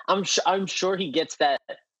happen. I'm sure he gets that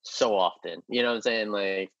so often. You know what I'm saying?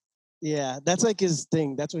 Like, yeah, that's like his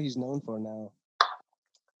thing. That's what he's known for now.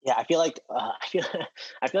 Yeah, I feel like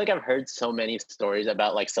I've heard so many stories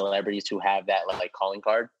about like celebrities who have that like calling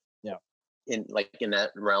card. Yeah. In that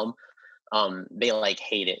realm, they like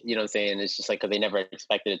hate it. You know what I'm saying? It's just like because they never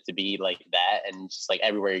expected it to be like that, and just like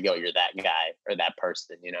everywhere you go, you're that guy or that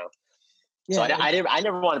person. You know. Yeah, so I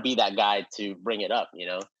never want to be that guy to bring it up. You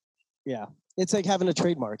know. Yeah, it's like having a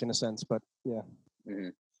trademark in a sense, but yeah.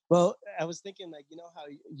 Well, I was thinking like how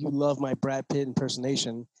you love my Brad Pitt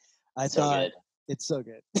impersonation. I thought. Good. It's so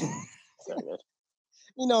good. So good.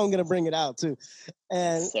 You know I'm gonna bring it out too.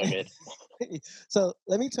 And So good. so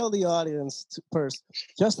let me tell the audience first.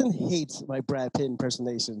 Justin hates my Brad Pitt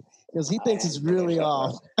impersonation because he thinks it's really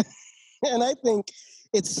off, and I think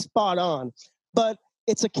it's spot on. But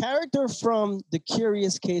it's a character from The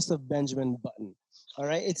Curious Case of Benjamin Button. All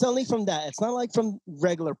right, it's only from that. It's not like from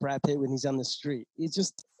regular Brad Pitt when he's on the street. It's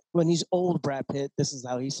just when he's old Brad Pitt. This is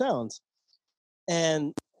how he sounds.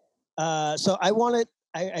 And so I wanted.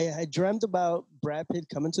 I dreamt about Brad Pitt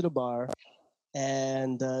coming to the bar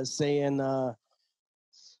and saying, "Can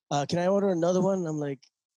I order another one?" And I'm like,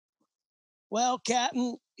 "Well,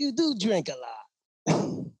 Captain, you do drink a lot."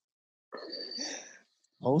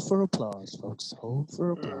 Hold for applause, folks. Hold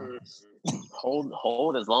for applause.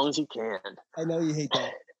 Hold as long as you can. I know you hate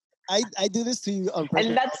that. I do this to you on purpose.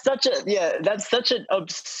 And that's such an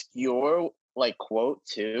obscure like quote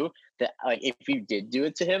too. That like if you did do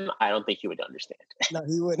it to him, I don't think he would understand. No,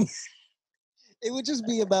 he wouldn't. It would just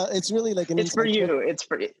be about. It's really like an. It's for you. Joke.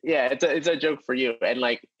 It's a joke for you. And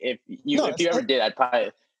like if you ever did,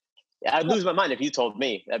 I'd lose my mind if you told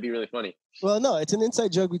me. That'd be really funny. Well, no, it's an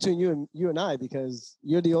inside joke between you and I because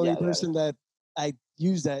you're the only person that I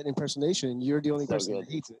use that impersonation. You're the only person that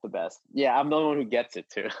hates it. The best. Yeah, I'm the only one who gets it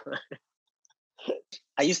too.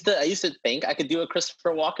 I used to think I could do a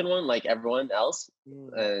Christopher Walken one like everyone else.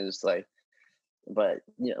 And it's like, but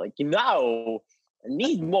like I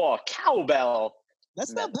need more cowbell.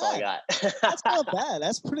 That's not bad. All I got. That's not bad.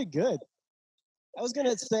 That's pretty good. I was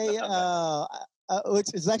gonna say,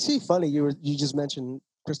 it's actually funny. You just mentioned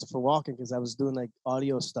Christopher Walken because I was doing like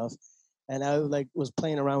audio stuff, and I like was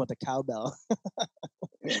playing around with the cowbell.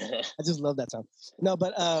 I just love that sound. No,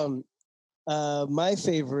 but my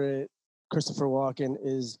favorite Christopher Walken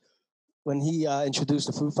is when he introduced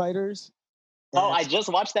the Foo Fighters. Oh, I just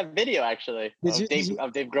watched that video actually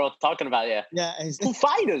of Dave Grohl talking about Foo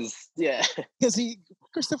Fighters. Yeah, because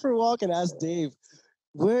Christopher Walken asked Dave,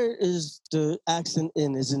 "Where is the accent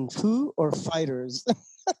in? Is in Foo or Fighters?"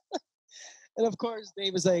 And of course,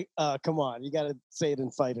 Dave is like, "Come on, you got to say it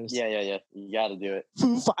in Fighters." Yeah. You got to do it.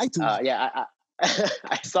 Foo Fighters.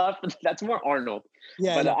 I saw. That's more Arnold.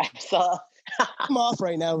 Yeah, but I saw. I'm off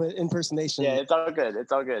right now with impersonation. Yeah, it's all good.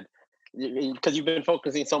 It's all good. Because you've been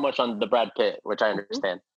focusing so much on the Brad Pitt, which I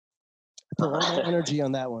understand. Put all my energy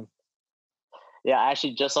on that one. Yeah, I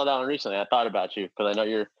actually just saw that one recently. I thought about you because I know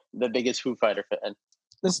you're the biggest Foo Fighter fan.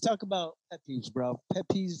 Let's talk about pet peeves, bro. Pet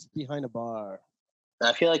peeves behind a bar.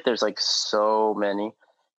 I feel like there's like so many.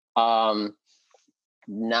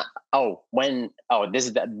 This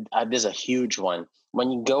is a huge one.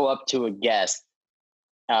 When you go up to a guest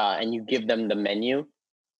and you give them the menu,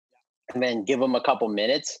 and then give them a couple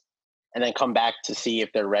minutes, and then come back to see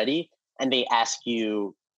if they're ready, and they ask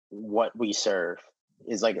you what we serve.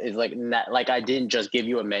 Is like I didn't just give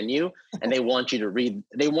you a menu, and they want you to read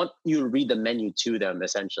the menu to them.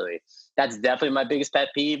 Essentially, that's definitely my biggest pet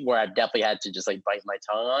peeve. Where I've definitely had to just like bite my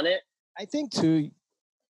tongue on it. I think too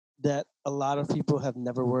that a lot of people have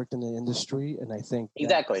never worked in the industry, and I think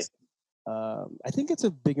exactly. I think it's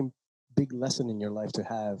a big lesson in your life to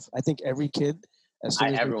have. I think every kid, as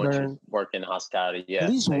soon as everyone should work in hospitality. Yeah, at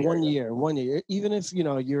least 1 year. 1 year, even if you're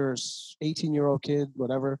 18-year-old kid,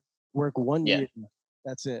 whatever, work 1 year.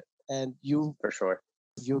 That's it, and for sure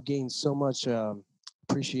you'll gain so much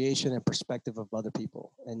appreciation and perspective of other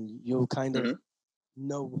people, and you'll kind of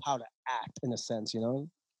know how to act in a sense,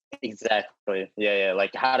 Exactly. Yeah.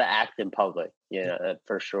 Like how to act in public. Yeah,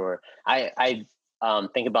 for sure. I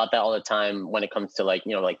think about that all the time when it comes to like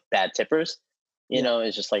bad tippers.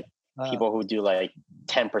 It's just like people who do like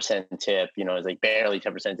 10% tip. It's like barely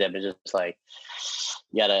 10% tip. It's just like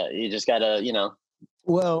you just gotta.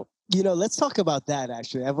 Well. Let's talk about that.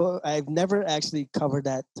 Actually, I've never actually covered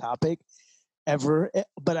that topic ever,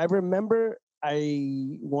 but I remember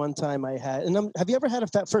one time I had. And have you ever had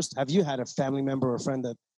have you had a family member or friend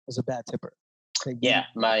that was a bad tipper? Yeah,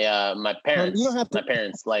 my parents. You don't have to, my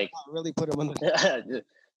parents like really put them on the.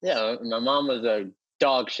 Yeah, my mom was a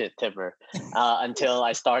dog shit tipper until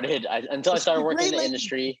I started working in the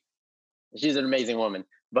industry. She's an amazing woman,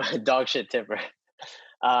 but dog shit tipper.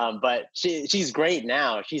 But she's great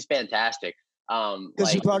now. She's fantastic.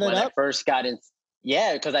 Because you brought it up? I first got in,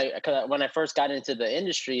 because when I first got into the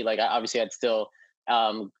industry, like I'd still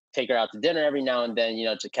take her out to dinner every now and then,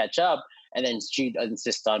 to catch up. And then she'd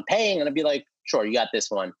insist on paying, and I'd be like, "Sure, you got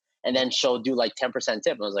this one." And then she'll do like 10%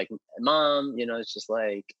 tip. And I was like, "Mom, it's just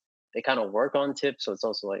like they kind of work on tips, so it's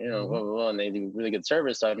also like blah, blah, blah, and they do really good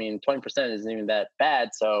service. So I mean, 20% isn't even that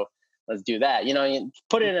bad. So." Let's do that. You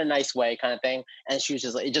put it in a nice way kind of thing. And she was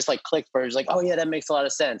it just like clicked for her. She's like, oh yeah, that makes a lot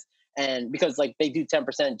of sense. And because like they do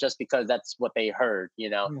 10% just because that's what they heard,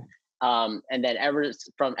 And then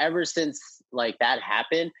ever since like that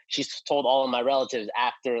happened, she's told all of my relatives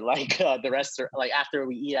after like the restaurant, like after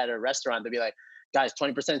we eat at a restaurant, they'll be like, guys,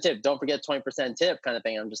 20% tip. Don't forget 20% tip kind of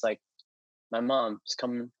thing. I'm just like, my mom's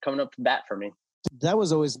coming up to bat for me. That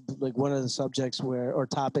was always like one of the subjects or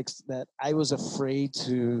topics that I was afraid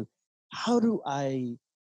to, how do I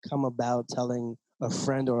come about telling a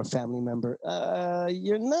friend or a family member,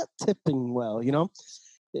 you're not tipping well,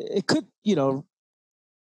 It could,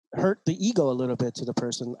 hurt the ego a little bit to the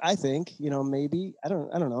person. I think, maybe I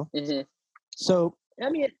don't know. Mm-hmm. So I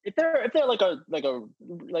mean, if they're like a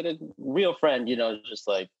real friend, just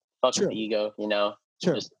like fuck sure, the ego,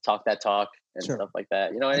 sure, just talk that talk and sure. stuff like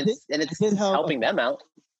that, and I it's did help helping them out.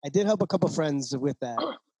 I did help a couple friends with that,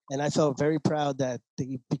 and I felt very proud that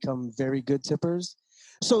they become very good tippers.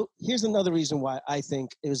 So here's another reason why I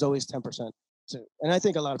think it was always 10% too, and I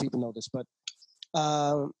think a lot of people know this, but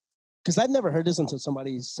because I'd never heard this until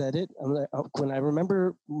somebody said it. When I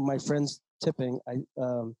remember my friends tipping,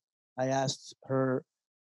 I asked her,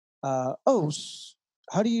 how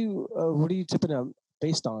do you what are you tipping them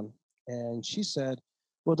based on? And she said,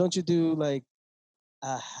 well, don't you do like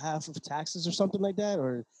a half of taxes or something like that,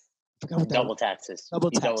 or I forgot what that Double was. taxes. Double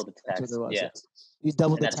You tax. double the That's what tax. it was. Yeah, Yes. You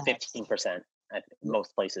double and the that's tax. 15% at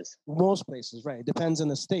most places. Most places, right? It depends on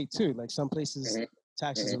the state too. Like some places, Mm-hmm.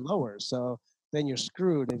 taxes are Mm-hmm. lower, so then you're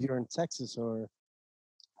screwed if you're in Texas or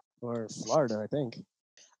Florida. I think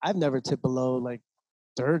I've never tipped below like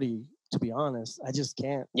 30. To be honest, I just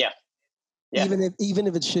can't. Yeah, yeah. Even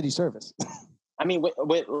if it's shitty service. I mean,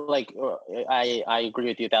 with like, I agree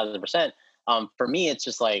with you 1,000%. For me, it's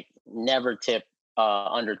just like never tip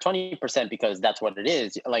under 20% because that's what it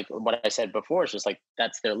is. Like what I said before, it's just like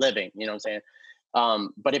that's their living. You know what I'm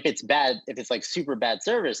saying? But if it's bad, if it's like super bad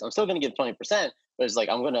service, I'm still gonna give 20%. But it's like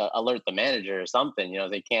I'm gonna alert the manager or something.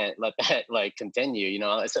 They can't let that like continue.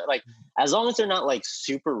 It's like as long as they're not like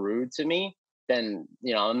super rude to me, then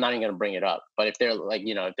I'm not even gonna bring it up. But if they're like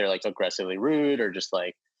if they're like aggressively rude or just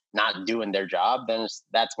like not doing their job, then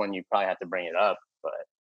that's when you probably have to bring it up. But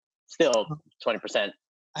still, 20%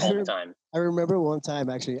 all the time. I remember one time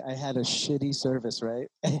actually, I had a shitty service, right?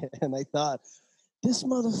 And I thought, this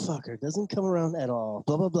motherfucker doesn't come around at all.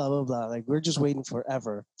 Blah blah blah blah blah. Like we're just waiting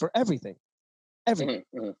forever for everything.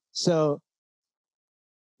 Mm-hmm, mm-hmm. So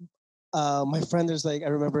my friend is like, I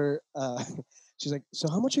remember she's like, so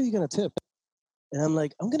how much are you gonna tip? And I'm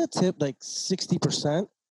like, I'm gonna tip like 60%,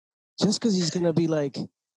 just because he's gonna be like,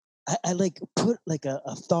 I like put like a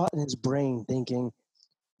thought in his brain thinking,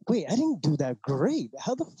 wait, I didn't do that great.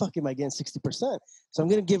 How the fuck am I getting 60%? So I'm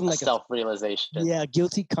gonna give him like self-realization.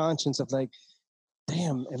 Guilty conscience of like,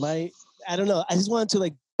 damn, I don't know. I just wanted to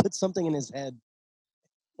like put something in his head.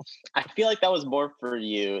 I feel like that was more for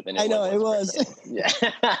you than it was. Yeah.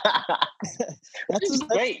 Which is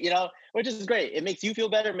great, which is great. It makes you feel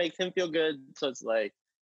better, makes him feel good. So it's like,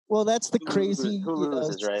 well, that's the crazy who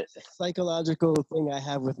loses, right? Psychological thing I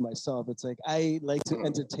have with myself. It's like I like to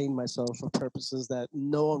entertain myself for purposes that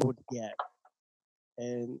no one would get.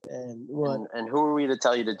 And what? And who are we to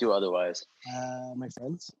tell you to do otherwise? My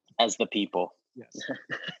friends. As the people. Yes.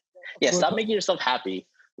 Yeah, stop making yourself happy.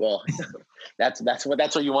 Well, that's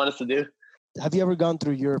what you want us to do. Have you ever gone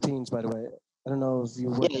through Europeans, by the way? I don't know if you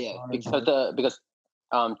work because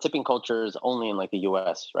tipping culture is only in like the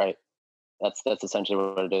US, right? That's essentially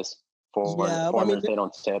what it is. For foreigners, they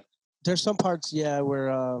don't tip. There's some parts,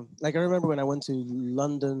 where like I remember when I went to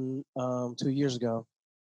London 2 years ago,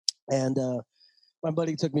 and my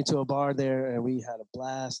buddy took me to a bar there, and we had a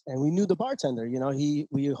blast, and we knew the bartender.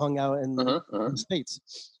 We hung out in the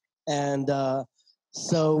States, and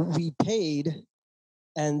so we paid,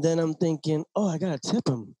 and then I'm thinking, oh, I gotta tip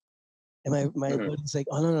him. And my buddy's like,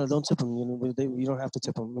 oh no, don't tip him. You don't have to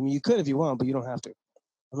tip him. I mean, you could if you want, but you don't have to.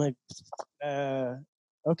 I'm like,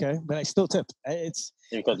 okay, but I still tipped. It's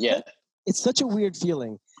such a weird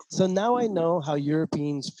feeling. So now I know how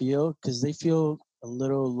Europeans feel because they feel a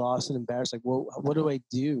little lost and embarrassed. Like, well, what do I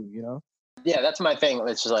do? Yeah, that's my thing.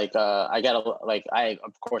 It's just like I gotta like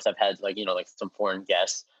of course I've had like like some foreign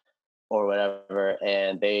guests or whatever,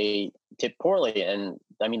 and they tip poorly. And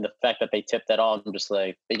I mean, the fact that they tipped at all, I'm just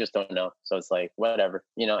like, they just don't know. So it's like, whatever,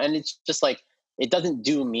 and it's just like, it doesn't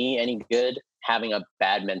do me any good having a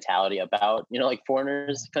bad mentality about, like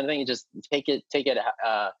foreigners kind of thing. You just take it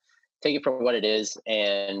for what it is.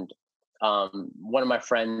 And one of my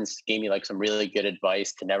friends gave me like some really good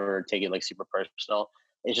advice to never take it like super personal.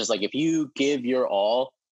 It's just like, if you give your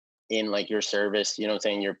all in like your service, what I'm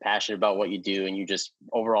saying, you're passionate about what you do and you just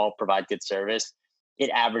overall provide good service, it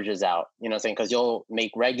averages out, what I'm saying? Because you'll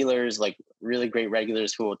make regulars, like really great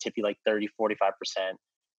regulars who will tip you like 30, 45%.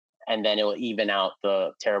 and then it will even out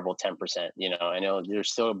the terrible 10%, and you're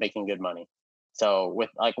still making good money. So with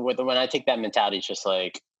when I take that mentality, it's just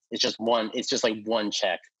like one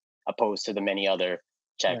check opposed to the many other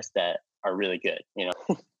checks that are really good.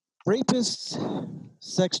 Rapists,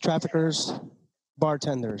 sex traffickers,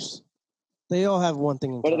 bartenders. They all have one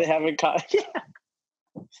thing in What do common. they have in common?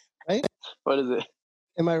 Yeah. Right? What is it?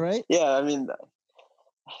 Am I right? Yeah, I mean,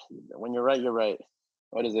 when you're right, you're right.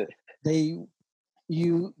 What is it? They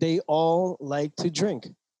all like to drink.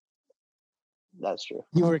 That's true.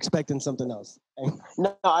 You were expecting something else.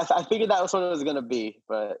 No, I figured that was what it was gonna be,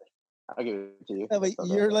 but I'll give it to you. Yeah, but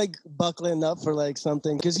you're like buckling up for like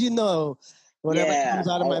something because whatever comes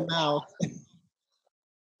out of my mouth.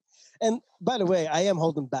 And by the way, I am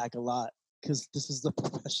holding back a lot because this is the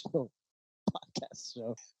professional podcast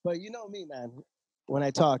show. But you know me, man. When I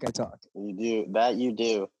talk, I talk. You do that. You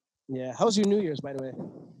do. Yeah. How's your New Year's, by the way?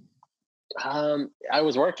 I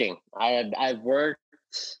was working. I've worked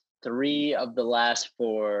 3 of the last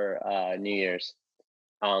 4 New Year's.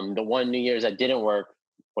 The one New Year's I didn't work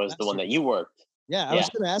was the one that you worked. Yeah, I was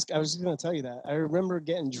going to ask. I was going to tell you that. I remember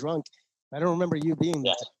getting drunk. I don't remember you being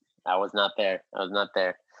there. I was not there.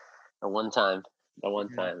 The one time,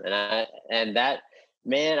 and that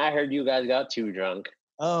man, I heard you guys got too drunk.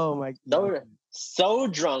 Oh my! So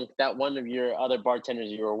drunk that one of your other bartenders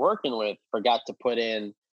you were working with forgot to put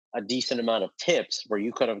in a decent amount of tips where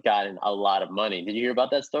you could have gotten a lot of money. Did you hear about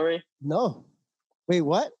that story? No. Wait,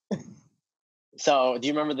 what? So, do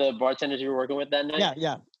you remember the bartenders you were working with that night?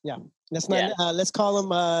 Yeah. Let's call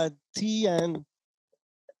them T and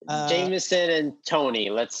Jameson and Tony.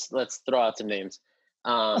 Let's throw out some names.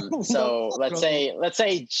 So let's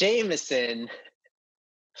say Jameson.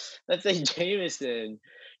 Let's say Jameson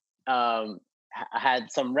had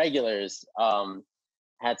some regulars.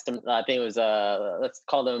 Had some. I think it was let's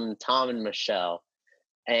call them Tom and Michelle.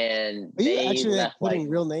 And are you they actually left putting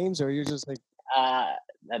real names, or you're just like? I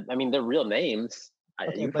mean, they're real names.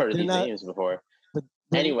 Okay, you've heard of these names before. But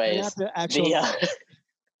anyways,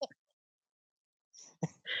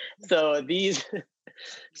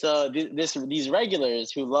 these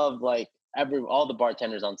regulars who love like all the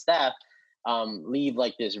bartenders on staff leave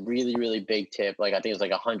like this really, really big tip. Like I think it was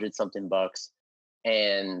like $100 something bucks.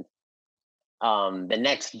 And the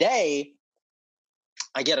next day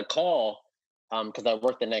I get a call because I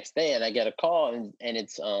worked the next day, and I get a call and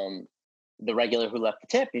it's the regular who left the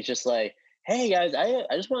tip. He's just like, hey guys, I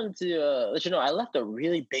just wanted to let you know I left a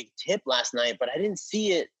really big tip last night, but I didn't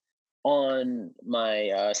see it on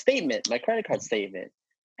my statement, my credit card statement.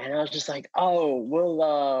 And I was just like, oh,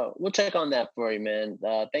 we'll check on that for you, man.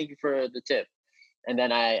 Thank you for the tip. And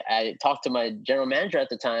then I talked to my general manager at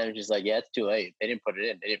the time, and she's like, yeah, it's too late. They didn't put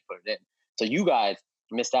it in. So you guys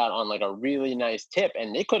missed out on like a really nice tip,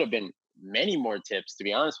 and it could have been many more tips, to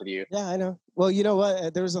be honest with you. Yeah, I know. Well, you know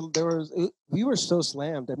what? We were so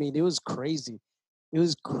slammed. I mean, it was crazy. It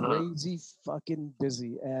was crazy fucking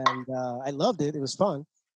busy, and I loved it. It was fun.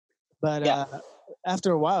 But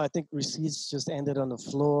after a while, I think receipts just ended on the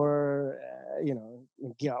floor. It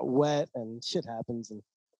got wet and shit happens.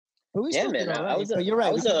 But we still did all right. But you're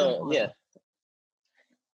right.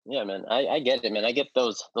 Yeah, man. I get it, man. I get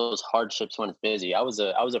those hardships when it's busy. I was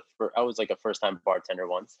like a first time bartender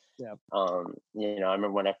once. Yeah. I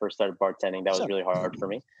remember when I first started bartending, that was really hard for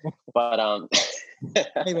me. But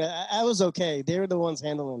hey man, I was okay. They were the ones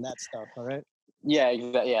handling that stuff. All right. Yeah,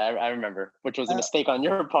 exactly. Yeah, I remember, which was a mistake on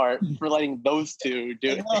your part for letting those two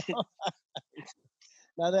do it.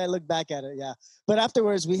 Now that I look back at it, yeah. But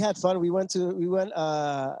afterwards, we had fun. We went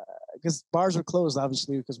because bars were closed,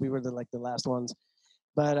 obviously, because we were the last ones.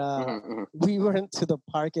 But we went to the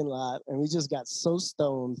parking lot and we just got so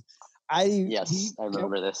stoned. I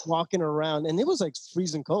remember this. Walking around, and it was like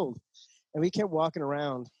freezing cold, and we kept walking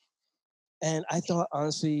around. And I thought,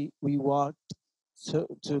 honestly, we walked to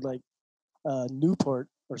like Newport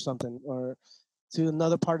or something, or to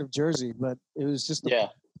another part of Jersey, but it was just a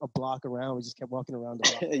block around. We just kept walking around the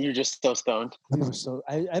block. You're just so stoned. We were so.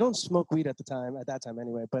 I don't smoke weed at that time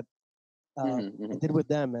anyway, but I did with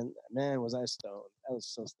them, and man, was I stoned. I was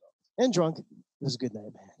so stoned and drunk. It was a good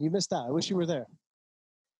night, man. You missed out. I wish you were there.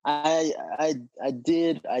 I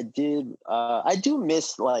did. I do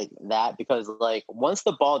miss like that, because like once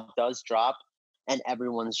the ball does drop and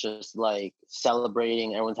everyone's just like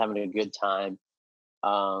celebrating, everyone's having a good time.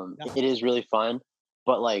 It is really fun.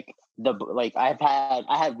 But like I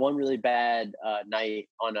had one really bad night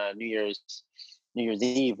on a New Year's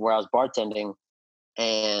Eve where I was bartending,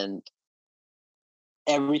 and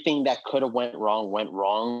everything that could have went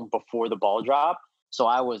wrong before the ball drop. So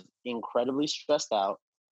I was incredibly stressed out.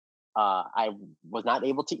 I was not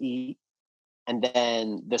able to eat. And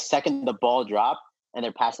then the second the ball dropped and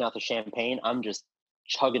they're passing out the champagne, I'm just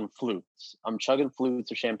chugging flutes. I'm chugging flutes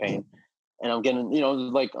of champagne, and I'm getting,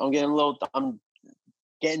 I'm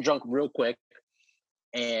getting drunk real quick.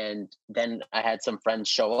 And then I had some friends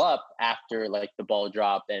show up after like the ball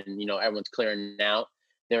dropped, and everyone's clearing out.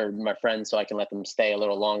 They're my friends, so I can let them stay a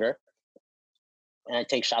little longer. And I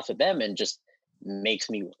take shots with them, and just makes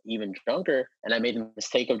me even drunker. And I made the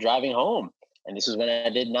mistake of driving home. And this is when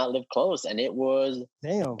I did not live close, and it was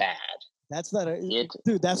bad. That's not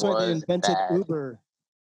dude. That's why they invented Uber.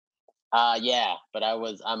 Yeah, but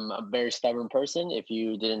I'm a very stubborn person. If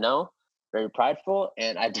you didn't know, very prideful,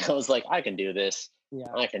 and I was like, I can do this.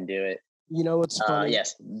 Yeah, I can do it. You know what's funny?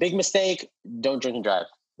 Yes, big mistake. Don't drink and drive.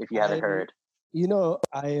 If you haven't heard.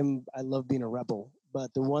 I love being a rebel,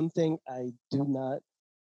 but the one thing I do not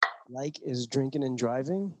like is drinking and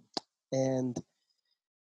driving. And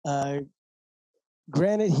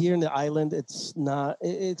granted, here in the island, it's not.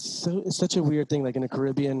 It's such a weird thing. Like in the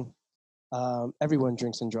Caribbean, everyone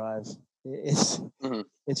drinks and drive. It's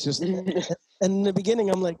just. And in the beginning,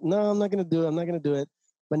 I'm like, no, I'm not gonna do it. I'm not gonna do it.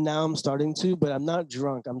 But now I'm starting to. But I'm not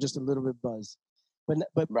drunk. I'm just a little bit buzzed.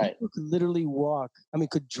 But right. People could literally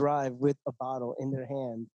could drive with a bottle in their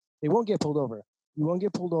hand. They won't get pulled over. You won't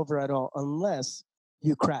get pulled over at all unless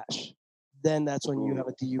you crash. Then that's when you have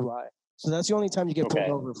a DUI. So that's the only time you get pulled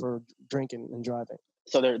over for drinking and driving.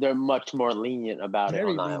 So they're much more lenient about it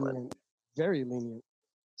on the island. Very lenient.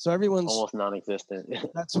 So everyone's almost non-existent.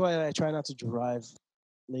 That's why I try not to drive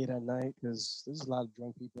late at night, because there's a lot of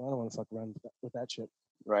drunk people. I don't want to fuck around with that shit.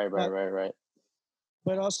 Right.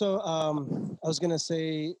 But also, I was gonna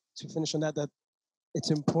say, to finish on that it's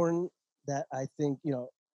important that I think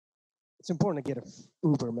it's important to get an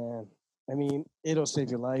Uber, man. I mean, it'll save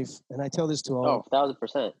your life, and I tell this to all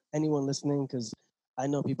 1,000%. anyone listening, because I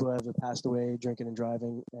know people have passed away drinking and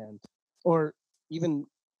driving, or even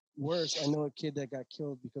worse, I know a kid that got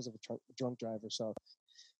killed because of a drunk driver. So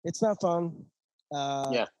it's not fun.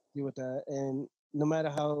 Deal with that, and no matter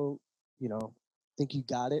how think you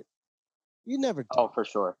got it, you never do. Oh, for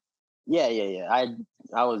sure. Yeah.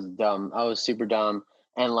 I was dumb. I was super dumb.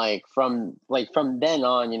 And from then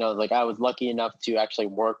on, I was lucky enough to actually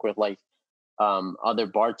work with other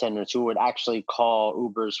bartenders who would actually call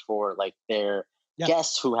Ubers for their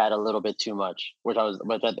guests who had a little bit too much, that's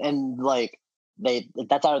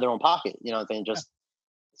out of their own pocket, just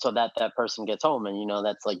so that person gets home, and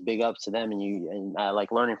that's big ups to them, and I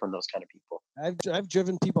like learning from those kind of people. I've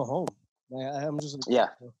driven people home. I'm just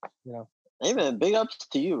Hey man, big ups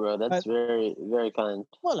to you, bro. That's very, very kind.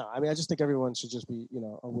 Well, no, I mean, I just think everyone should just be,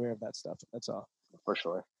 aware of that stuff. That's all. For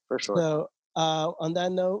sure. So, on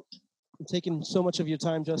that note, I'm taking so much of your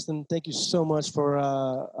time, Justin. Thank you so much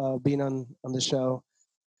for being on the show.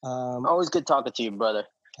 Always good talking to you, brother.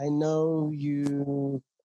 I know you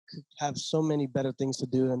have so many better things to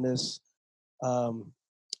do than this. I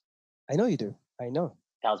know you do. I know.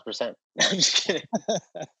 1,000%. I'm just kidding.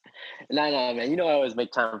 No, man. I always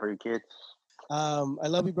make time for your kid. I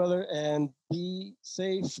love you, brother, and be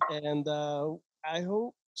safe. And I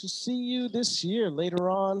hope to see you this year later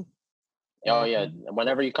on. Oh, yeah.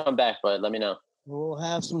 Whenever you come back, but let me know. We'll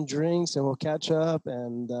have some drinks and we'll catch up,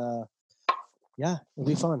 and it'll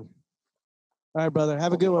be fun. All right, brother.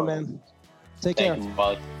 Have a good one, man. Take care. Thank you,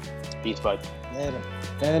 bud. Peace, bud. Later.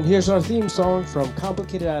 And here's our theme song from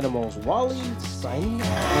Complicated Animals. Wally signing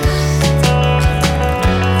out.